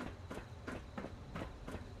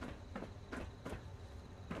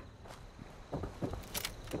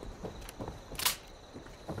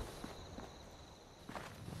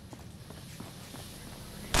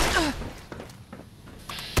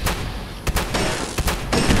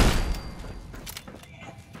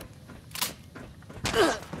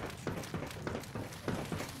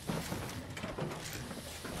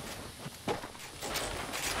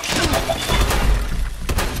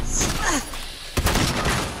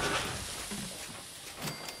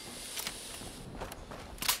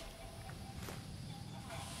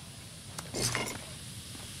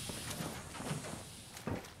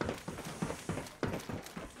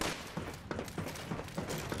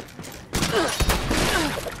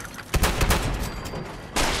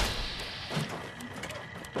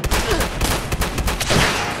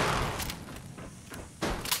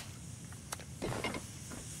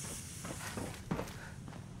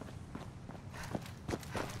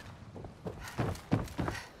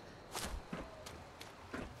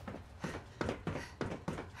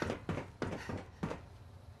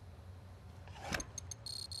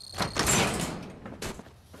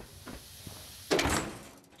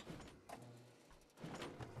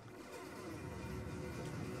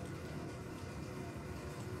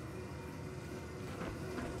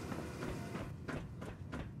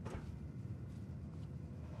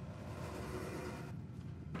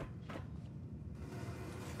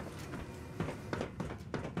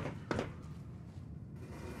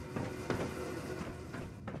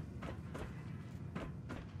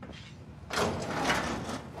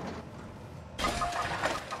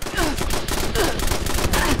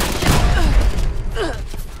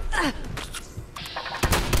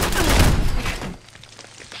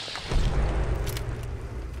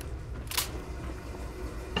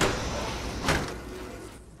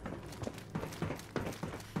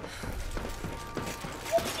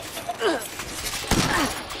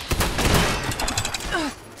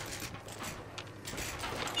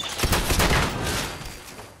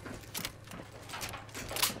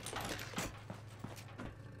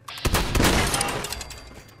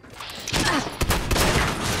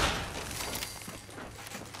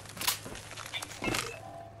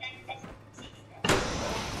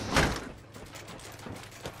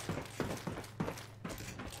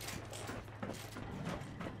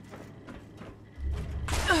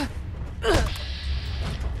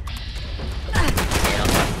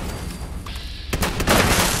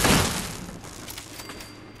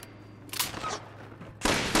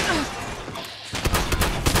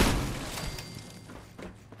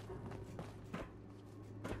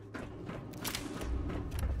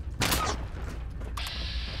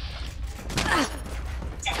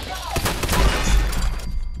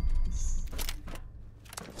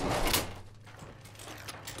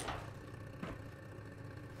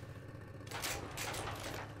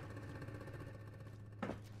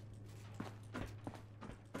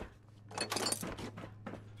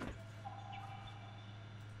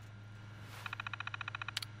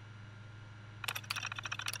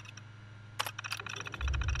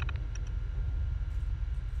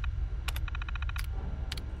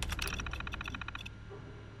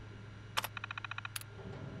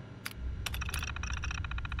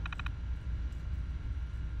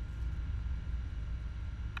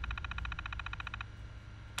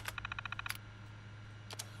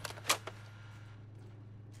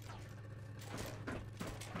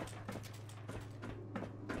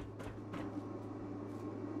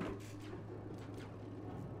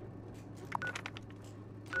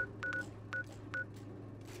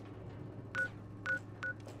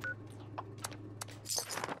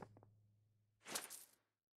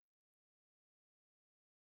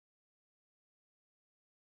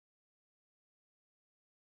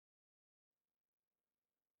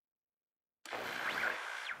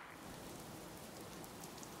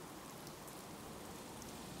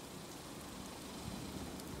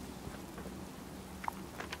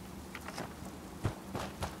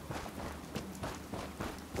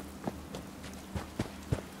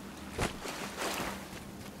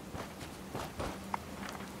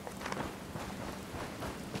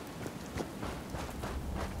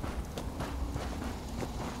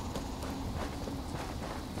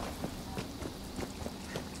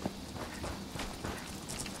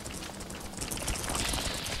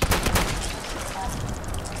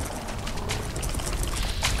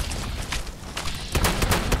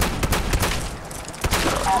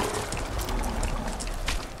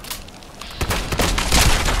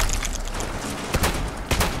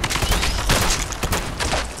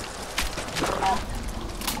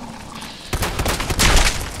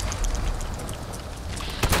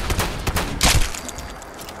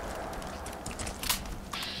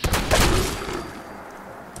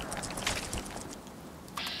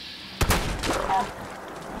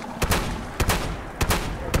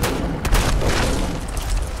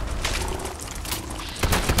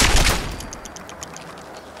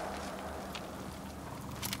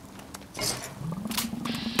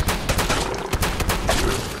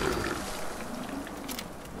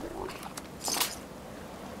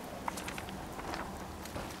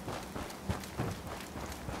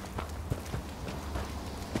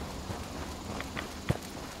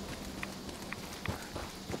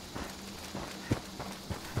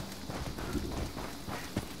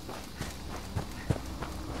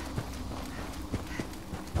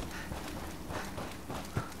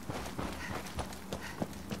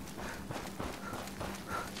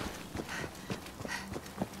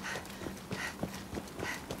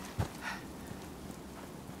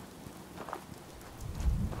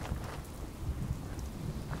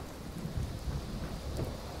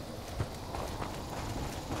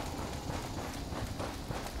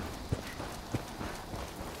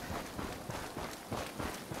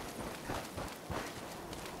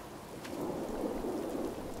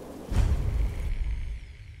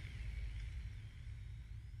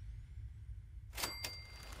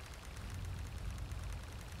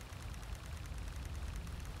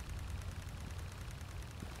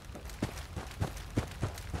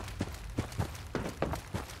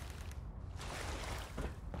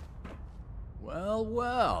 Well,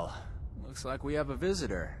 well. Looks like we have a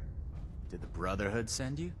visitor. Did the Brotherhood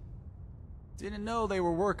send you? Didn't know they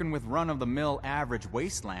were working with run-of-the-mill average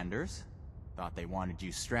wastelanders. Thought they wanted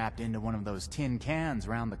you strapped into one of those tin cans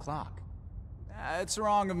round the clock. It's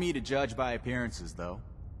wrong of me to judge by appearances, though.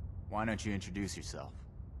 Why don't you introduce yourself?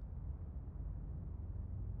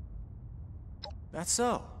 That's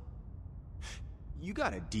so. You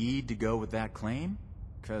got a deed to go with that claim?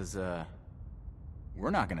 'Cause,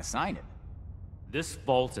 we're not gonna sign it. This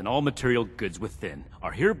vault and all material goods within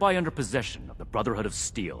are hereby under possession of the Brotherhood of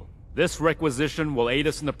Steel. This requisition will aid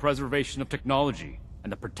us in the preservation of technology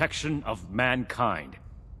and the protection of mankind.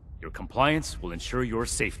 Your compliance will ensure your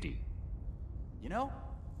safety. You know,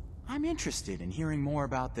 I'm interested in hearing more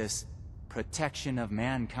about this protection of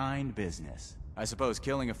mankind business. I suppose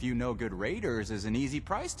killing a few no-good raiders is an easy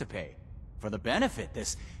price to pay for the benefit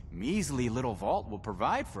this measly little vault will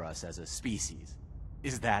provide for us as a species.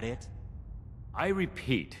 Is that it? I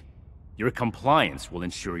repeat, your compliance will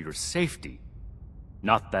ensure your safety.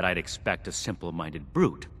 Not that I'd expect a simple-minded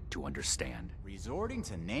brute to understand. Resorting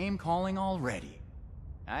to name-calling already.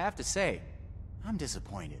 I have to say, I'm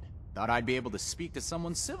disappointed. Thought I'd be able to speak to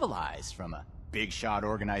someone civilized from a big-shot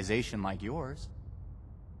organization like yours.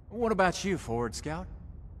 What about you, Forward Scout?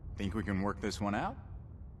 Think we can work this one out?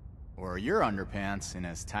 Or are your underpants in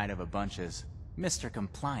as tight of a bunch as Mr.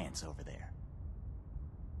 Compliance over there?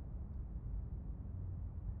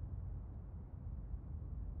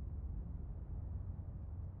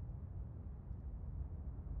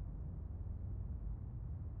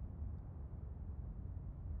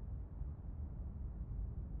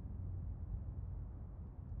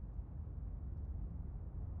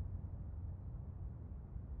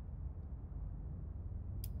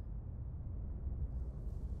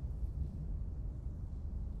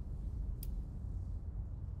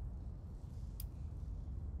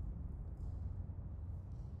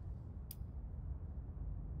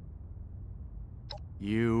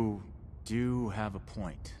 You do have a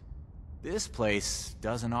point. This place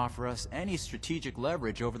doesn't offer us any strategic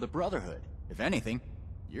leverage over the Brotherhood. If anything,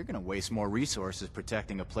 you're gonna waste more resources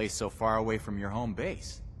protecting a place so far away from your home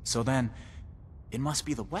base. So then, it must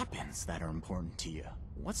be the weapons that are important to you.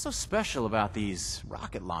 What's so special about these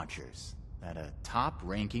rocket launchers that a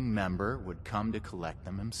top-ranking member would come to collect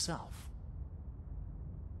them himself?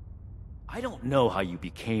 I don't know how you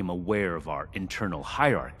became aware of our internal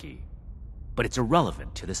hierarchy, but it's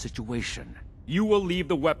irrelevant to the situation. You will leave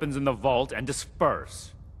the weapons in the vault and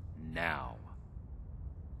disperse. Now.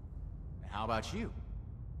 How about you?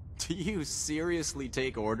 Do you seriously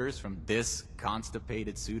take orders from this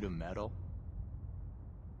constipated suit of metal?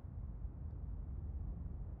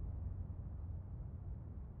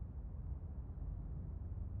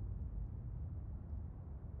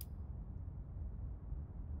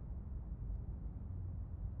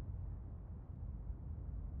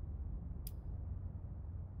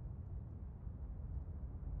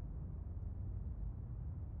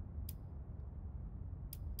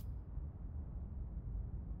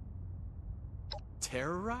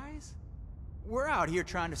 Terrorize? We're out here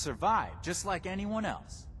trying to survive, just like anyone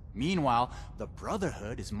else. Meanwhile, the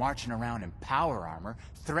Brotherhood is marching around in power armor,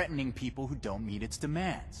 threatening people who don't meet its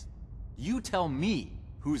demands. You tell me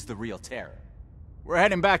who's the real terror. We're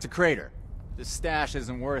heading back to Crater. This stash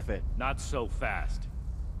isn't worth it. Not so fast.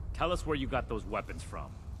 Tell us where you got those weapons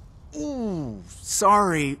from. Ooh,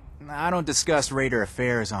 sorry. I don't discuss Raider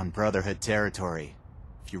affairs on Brotherhood territory.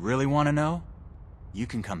 If you really want to know, you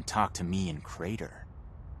can come talk to me in Crater.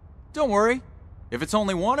 Don't worry. If it's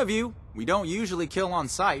only one of you, we don't usually kill on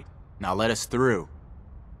sight. Now let us through.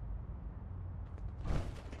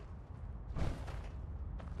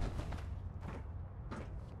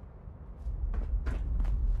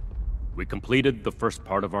 We completed the first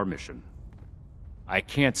part of our mission. I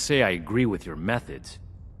can't say I agree with your methods.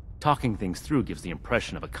 Talking things through gives the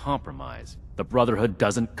impression of a compromise. The Brotherhood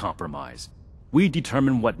doesn't compromise. We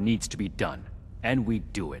determine what needs to be done, and we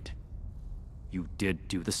do it. You did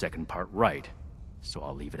do the second part right, so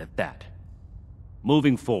I'll leave it at that.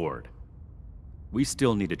 Moving forward, we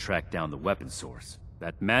still need to track down the weapon source.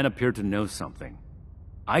 That man appeared to know something.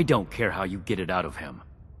 I don't care how you get it out of him,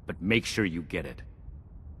 but make sure you get it.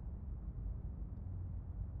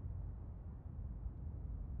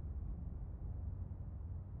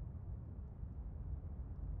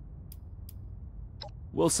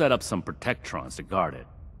 We'll set up some protectrons to guard it,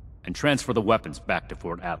 and transfer the weapons back to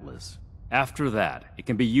Fort Atlas. After that, it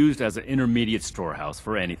can be used as an intermediate storehouse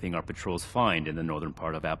for anything our patrols find in the northern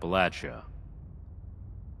part of Appalachia.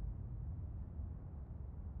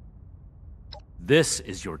 This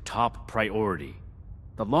is your top priority.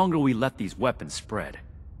 The longer we let these weapons spread,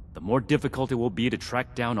 the more difficult it will be to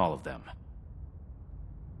track down all of them.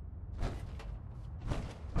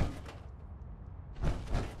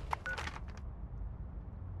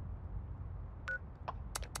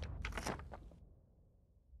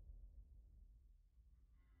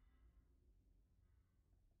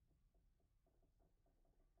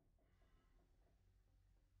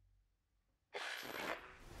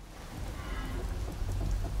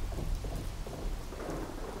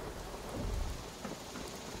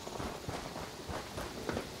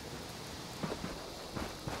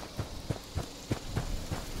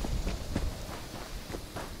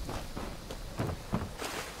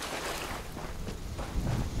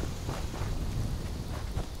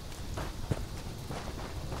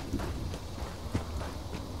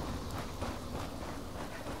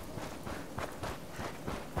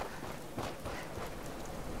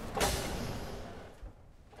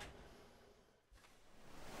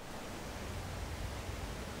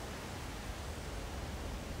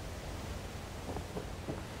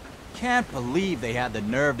 Can't believe they had the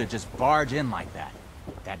nerve to just barge in like that.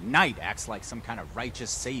 That Knight acts like some kind of righteous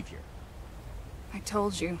savior. I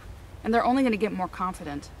told you. And they're only gonna get more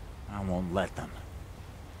confident. I won't let them.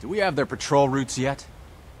 Do we have their patrol routes yet?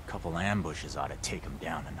 A couple ambushes ought to take them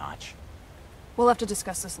down a notch. We'll have to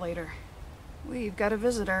discuss this later. We've got a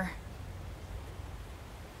visitor.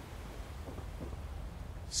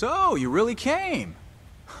 So, you really came?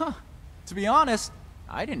 Huh. To be honest,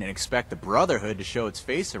 I didn't expect the Brotherhood to show its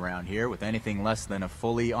face around here with anything less than a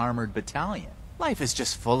fully armored battalion. Life is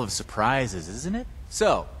just full of surprises, isn't it?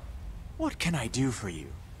 So, what can I do for you,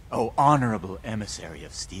 oh honorable emissary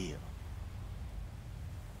of steel?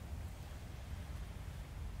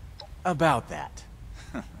 About that.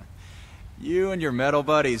 You and your metal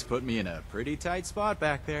buddies put me in a pretty tight spot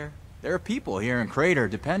back there. There are people here in Crater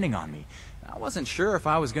depending on me. I wasn't sure if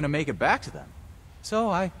I was gonna make it back to them.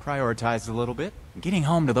 So I prioritized a little bit. Getting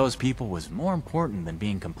home to those people was more important than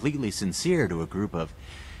being completely sincere to a group of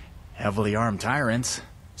heavily armed tyrants.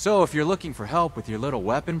 So if you're looking for help with your little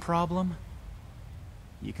weapon problem,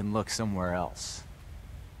 you can look somewhere else.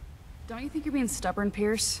 Don't you think you're being stubborn,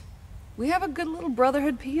 Pierce? We have a good little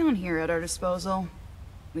Brotherhood peon here at our disposal.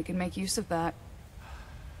 We can make use of that.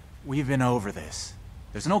 We've been over this.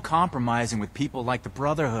 There's no compromising with people like the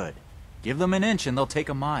Brotherhood. Give them an inch and they'll take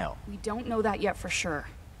a mile. We don't know that yet for sure.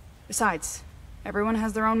 Besides, everyone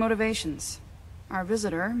has their own motivations. Our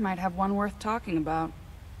visitor might have one worth talking about.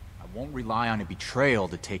 I won't rely on a betrayal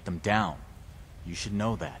to take them down. You should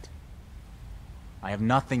know that. I have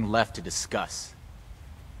nothing left to discuss.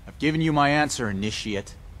 I've given you my answer,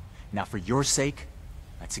 Initiate. Now for your sake,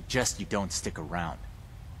 I'd suggest you don't stick around.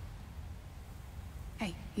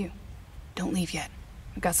 Hey, you. Don't leave yet.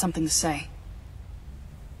 I've got something to say.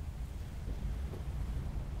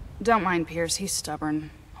 Don't mind Pierce, he's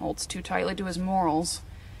stubborn. Holds too tightly to his morals.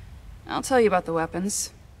 I'll tell you about the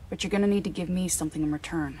weapons, but you're gonna need to give me something in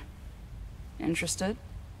return. Interested?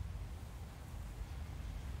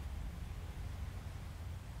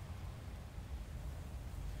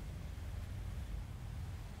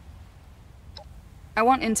 I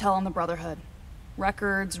want intel on the Brotherhood.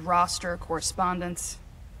 Records, roster, correspondence.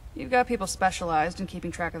 You've got people specialized in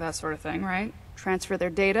keeping track of that sort of thing, right? Transfer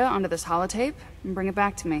their data onto this holotape and bring it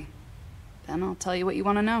back to me. Then I'll tell you what you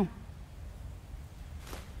want to know.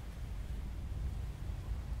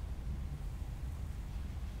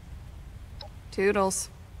 Toodles.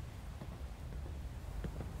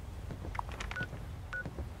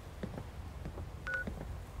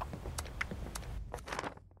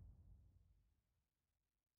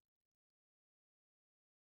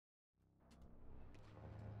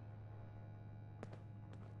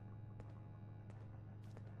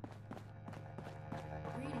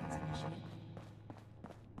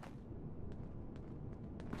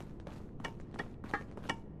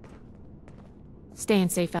 Staying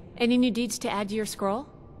safe out. Any new deeds to add to your scroll?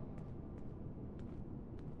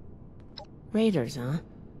 Raiders, huh?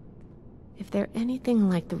 If they're anything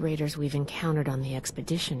like the raiders we've encountered on the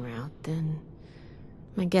expedition route, then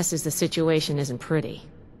my guess is the situation isn't pretty.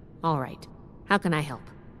 All right. How can I help?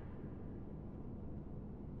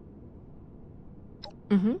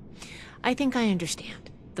 I think I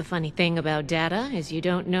understand. The funny thing about data is you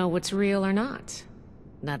don't know what's real or not.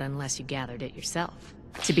 Not unless you gathered it yourself.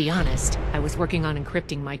 To be honest, I was working on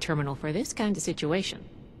encrypting my terminal for this kind of situation.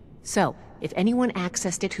 So, if anyone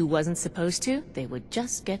accessed it who wasn't supposed to, they would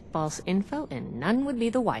just get false info and none would be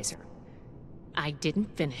the wiser. I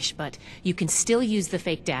didn't finish, but you can still use the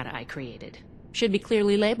fake data I created. Should be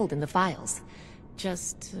clearly labeled in the files.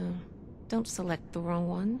 Just, don't select the wrong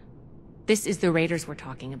one. This is the raiders we're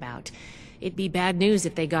talking about. It'd be bad news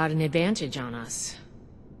if they got an advantage on us.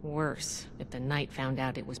 Worse, if the Knight found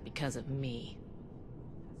out it was because of me.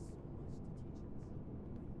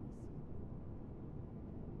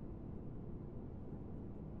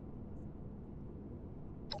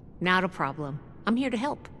 Not a problem. I'm here to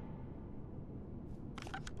help.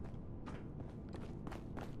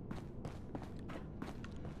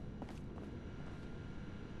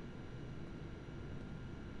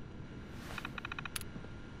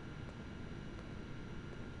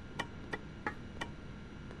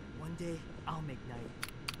 One day, I'll make Knight.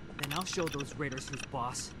 Then I'll show those raiders who's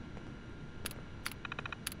boss.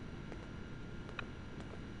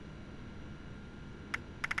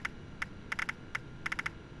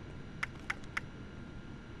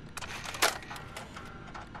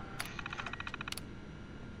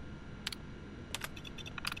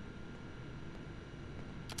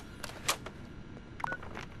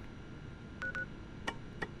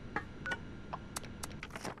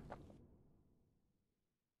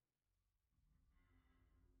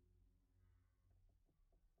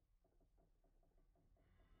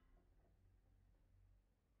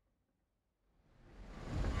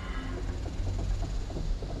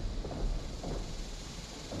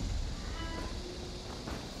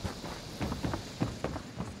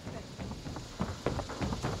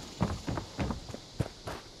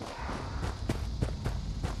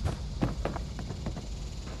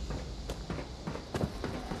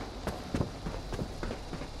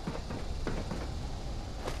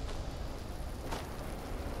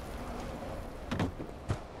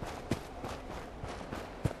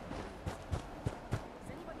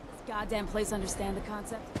 Goddamn place understand the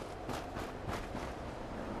concept?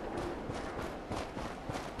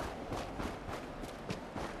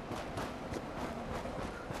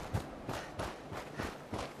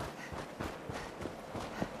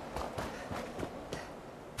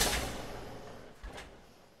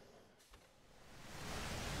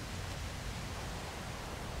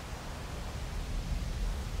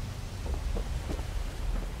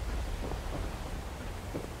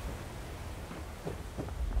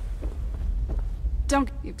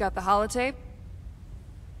 You've got the holotape?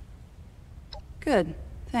 Good,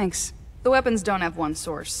 thanks. The weapons don't have one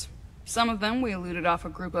source. Some of them we looted off a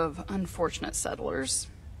group of unfortunate settlers.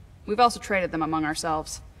 We've also traded them among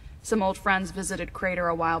ourselves. Some old friends visited Crater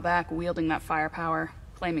a while back wielding that firepower,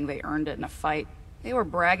 claiming they earned it in a fight. They were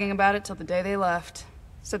bragging about it till the day they left.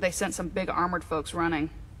 Said they sent some big armored folks running.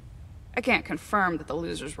 I can't confirm that the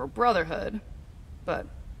losers were Brotherhood, but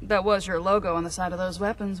that was your logo on the side of those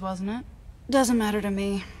weapons, wasn't it? Doesn't matter to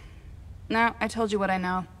me. Now, I told you what I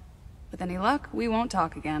know. With any luck, we won't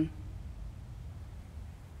talk again.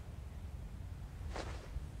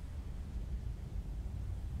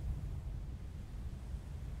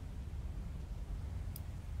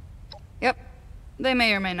 Yep. They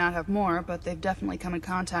may or may not have more, but they've definitely come in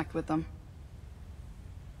contact with them.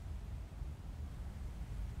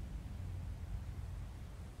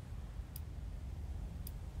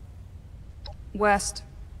 West.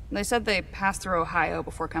 They said they passed through Ohio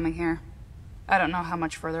before coming here. I don't know how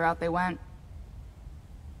much further out they went.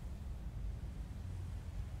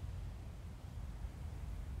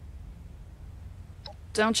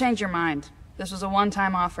 Don't change your mind. This was a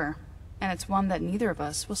one-time offer, and it's one that neither of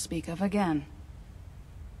us will speak of again.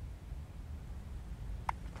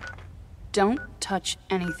 Don't touch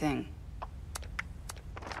anything.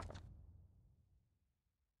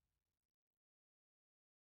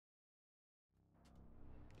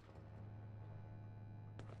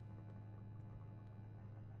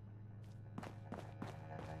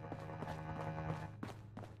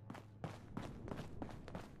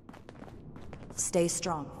 Stay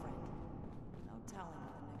strong, friend. No telling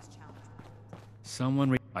what the next challenge will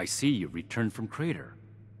be. I see you returned from Crater.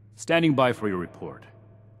 Standing by for your report.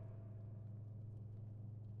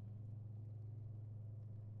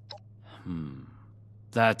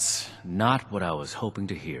 That's not what I was hoping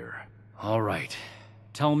to hear. All right.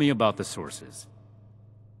 Tell me about the sources.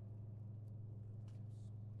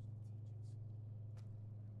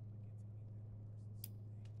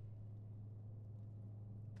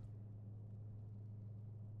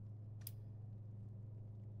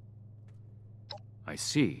 I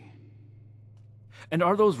see. And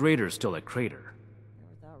are those raiders still at Crater?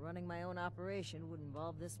 Never thought running my own operation would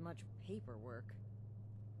involve this much paperwork.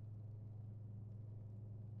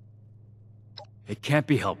 It can't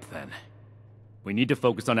be helped then. We need to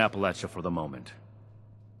focus on Appalachia for the moment.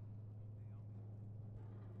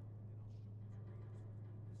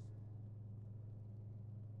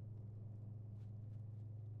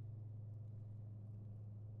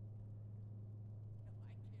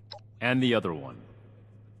 And the other one.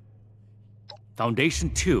 Foundation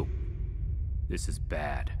 2. This is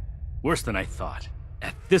bad. Worse than I thought.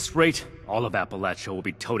 At this rate, all of Appalachia will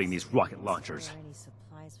be toting these rocket launchers.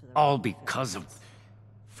 All because of...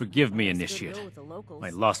 Forgive me, Initiate. I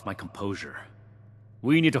lost my composure.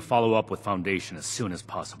 We need to follow up with Foundation as soon as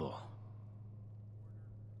possible.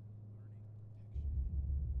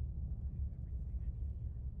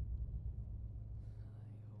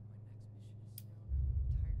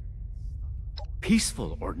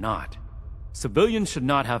 Peaceful or not, civilians should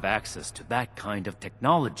not have access to that kind of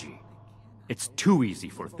technology. It's too easy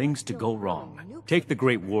for things to go wrong. Take the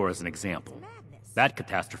Great War as an example. That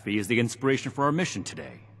catastrophe is the inspiration for our mission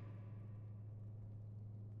today.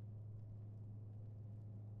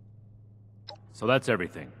 So that's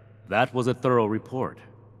everything. That was a thorough report.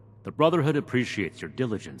 The Brotherhood appreciates your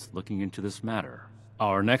diligence looking into this matter.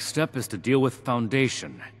 Our next step is to deal with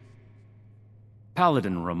Foundation.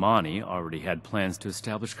 Paladin Rahmani already had plans to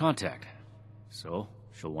establish contact, so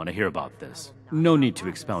she'll want to hear about this. No need to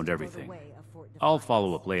expound everything. I'll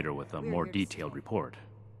follow up later with a more detailed report.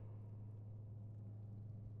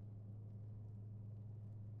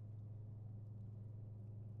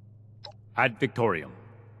 Ad Victorium.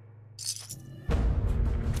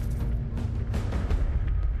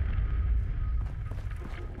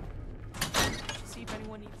 See if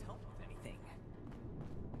anyone needs help with anything.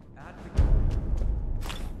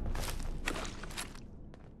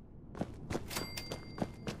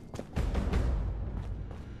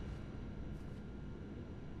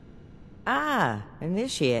 Ah,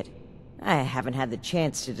 Initiate. I haven't had the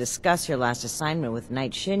chance to discuss your last assignment with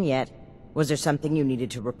Knight Shin yet. Was there something you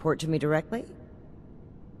needed to report to me directly?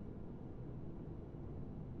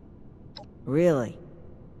 Really?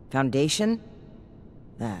 Foundation?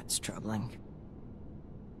 That's troubling.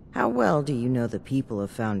 How well do you know the people of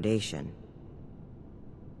Foundation?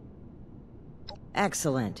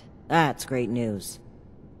 Excellent. That's great news.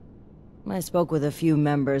 I spoke with a few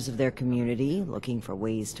members of their community, looking for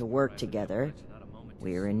ways to work together.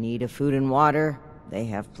 We're in need of food and water. They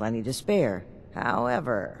have plenty to spare.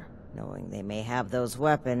 However, knowing they may have those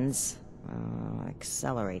weapons,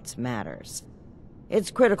 accelerates matters.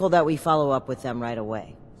 It's critical that we follow up with them right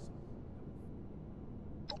away.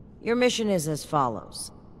 Your mission is as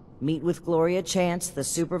follows. Meet with Gloria Chance, the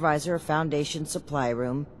supervisor of Foundation Supply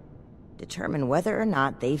Room. Determine whether or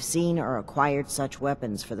not they've seen or acquired such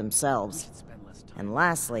weapons for themselves. And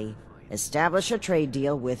lastly, establish a trade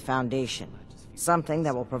deal with Foundation. Something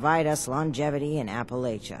that will provide us longevity in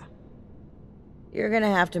Appalachia. You're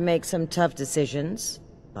gonna have to make some tough decisions,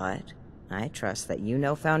 but I trust that you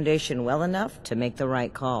know Foundation well enough to make the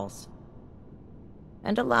right calls.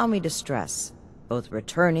 And allow me to stress, both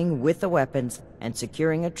returning with the weapons and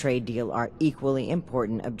securing a trade deal are equally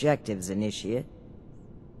important objectives, Initiate.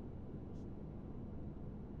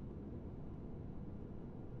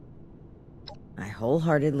 I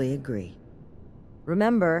wholeheartedly agree.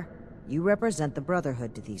 Remember, you represent the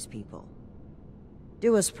Brotherhood to these people.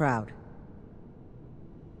 Do us proud.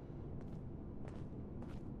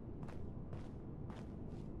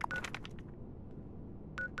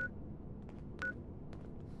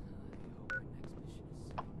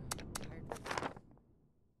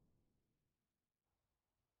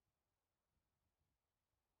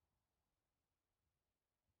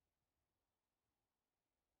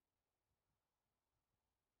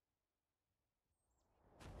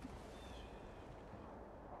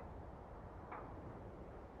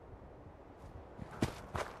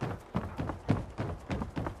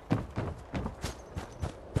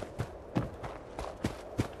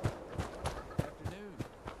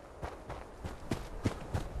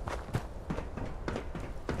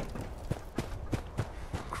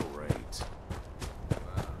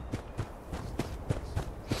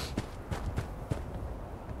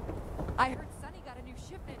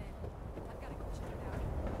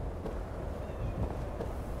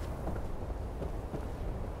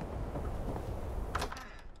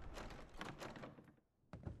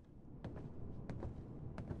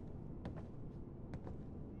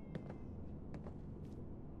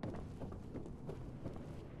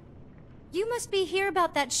 you must be here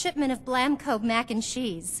about that shipment of Blamco mac and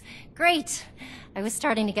cheese. Great. I was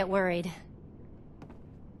starting to get worried.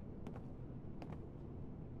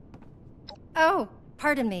 Oh,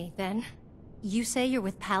 pardon me, then. You say you're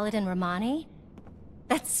with Paladin Rahmani?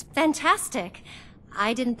 That's fantastic.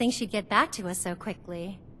 I didn't think she'd get back to us so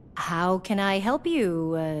quickly. How can I help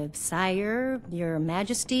you, sire, your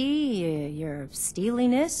majesty, your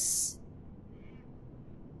steeliness?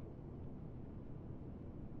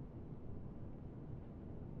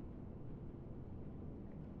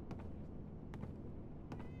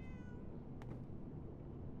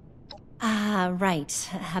 Right.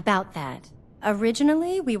 About that.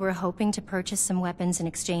 Originally, we were hoping to purchase some weapons in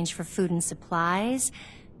exchange for food and supplies,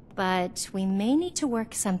 but we may need to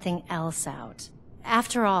work something else out.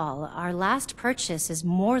 After all, our last purchase is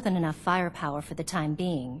more than enough firepower for the time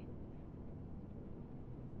being.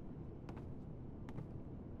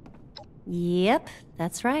 Yep,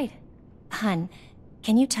 that's right. Hun,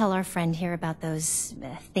 can you tell our friend here about those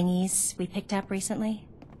thingies we picked up recently?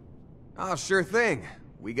 Oh, sure thing.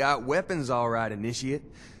 We got weapons all right, Initiate.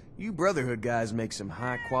 You Brotherhood guys make some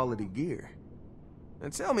high-quality gear. Now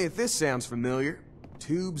tell me if this sounds familiar.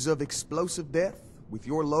 Tubes of explosive death with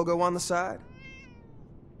your logo on the side?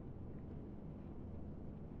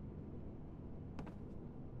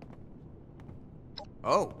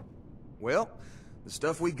 Oh. Well, the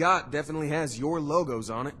stuff we got definitely has your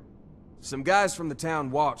logos on it. Some guys from the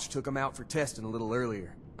town watch took them out for testing a little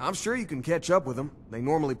earlier. I'm sure you can catch up with them. They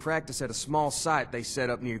normally practice at a small site they set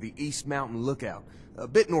up near the East Mountain Lookout, a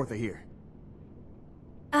bit north of here.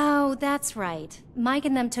 Oh, that's right. Mike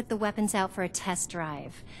and them took the weapons out for a test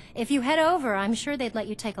drive. If you head over, I'm sure they'd let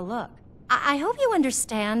you take a look. I hope you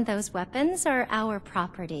understand those weapons are our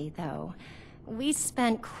property, though. We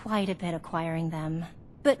spent quite a bit acquiring them.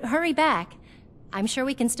 But hurry back. I'm sure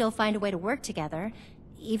we can still find a way to work together,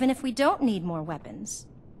 even if we don't need more weapons.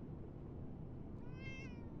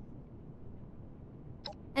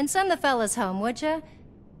 And send the fellas home, would ya?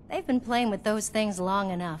 They've been playing with those things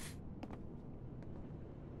long enough.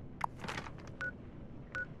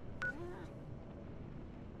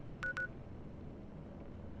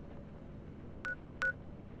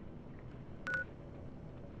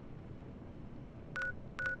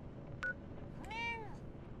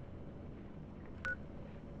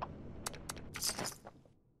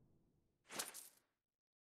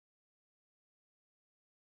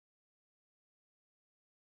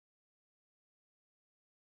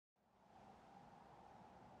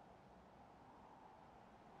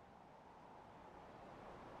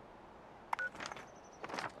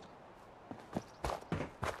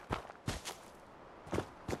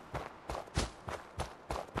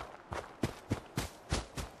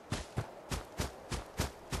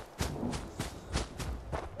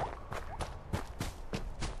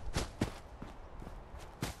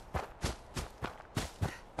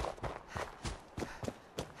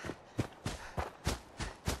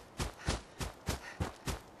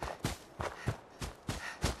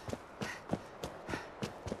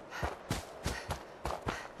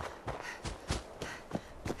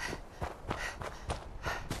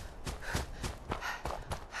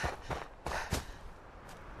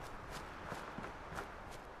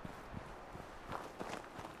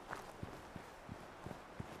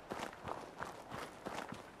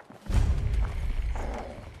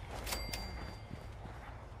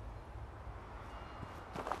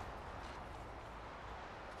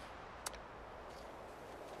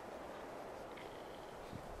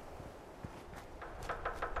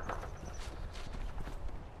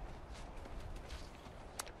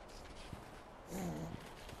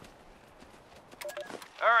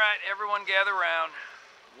 Alright, everyone gather round.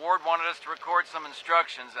 Ward wanted us to record some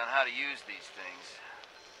instructions on how to use these things.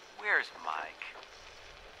 Where's Mike?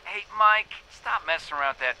 Hey, Mike, stop messing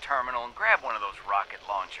around with that terminal and grab one of those rocket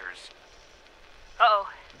launchers. Uh-oh.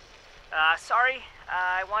 Sorry.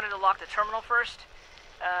 I wanted to lock the terminal first.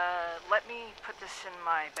 Let me put this in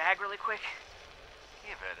my bag really quick.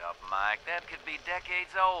 Give it up, Mike. That could be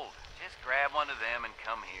decades old. Just grab one of them and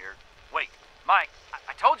come here. Wait, Mike,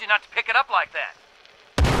 I told you not to pick it up like that.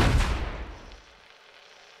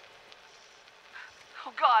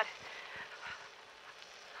 Oh, God.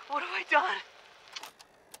 What have I done?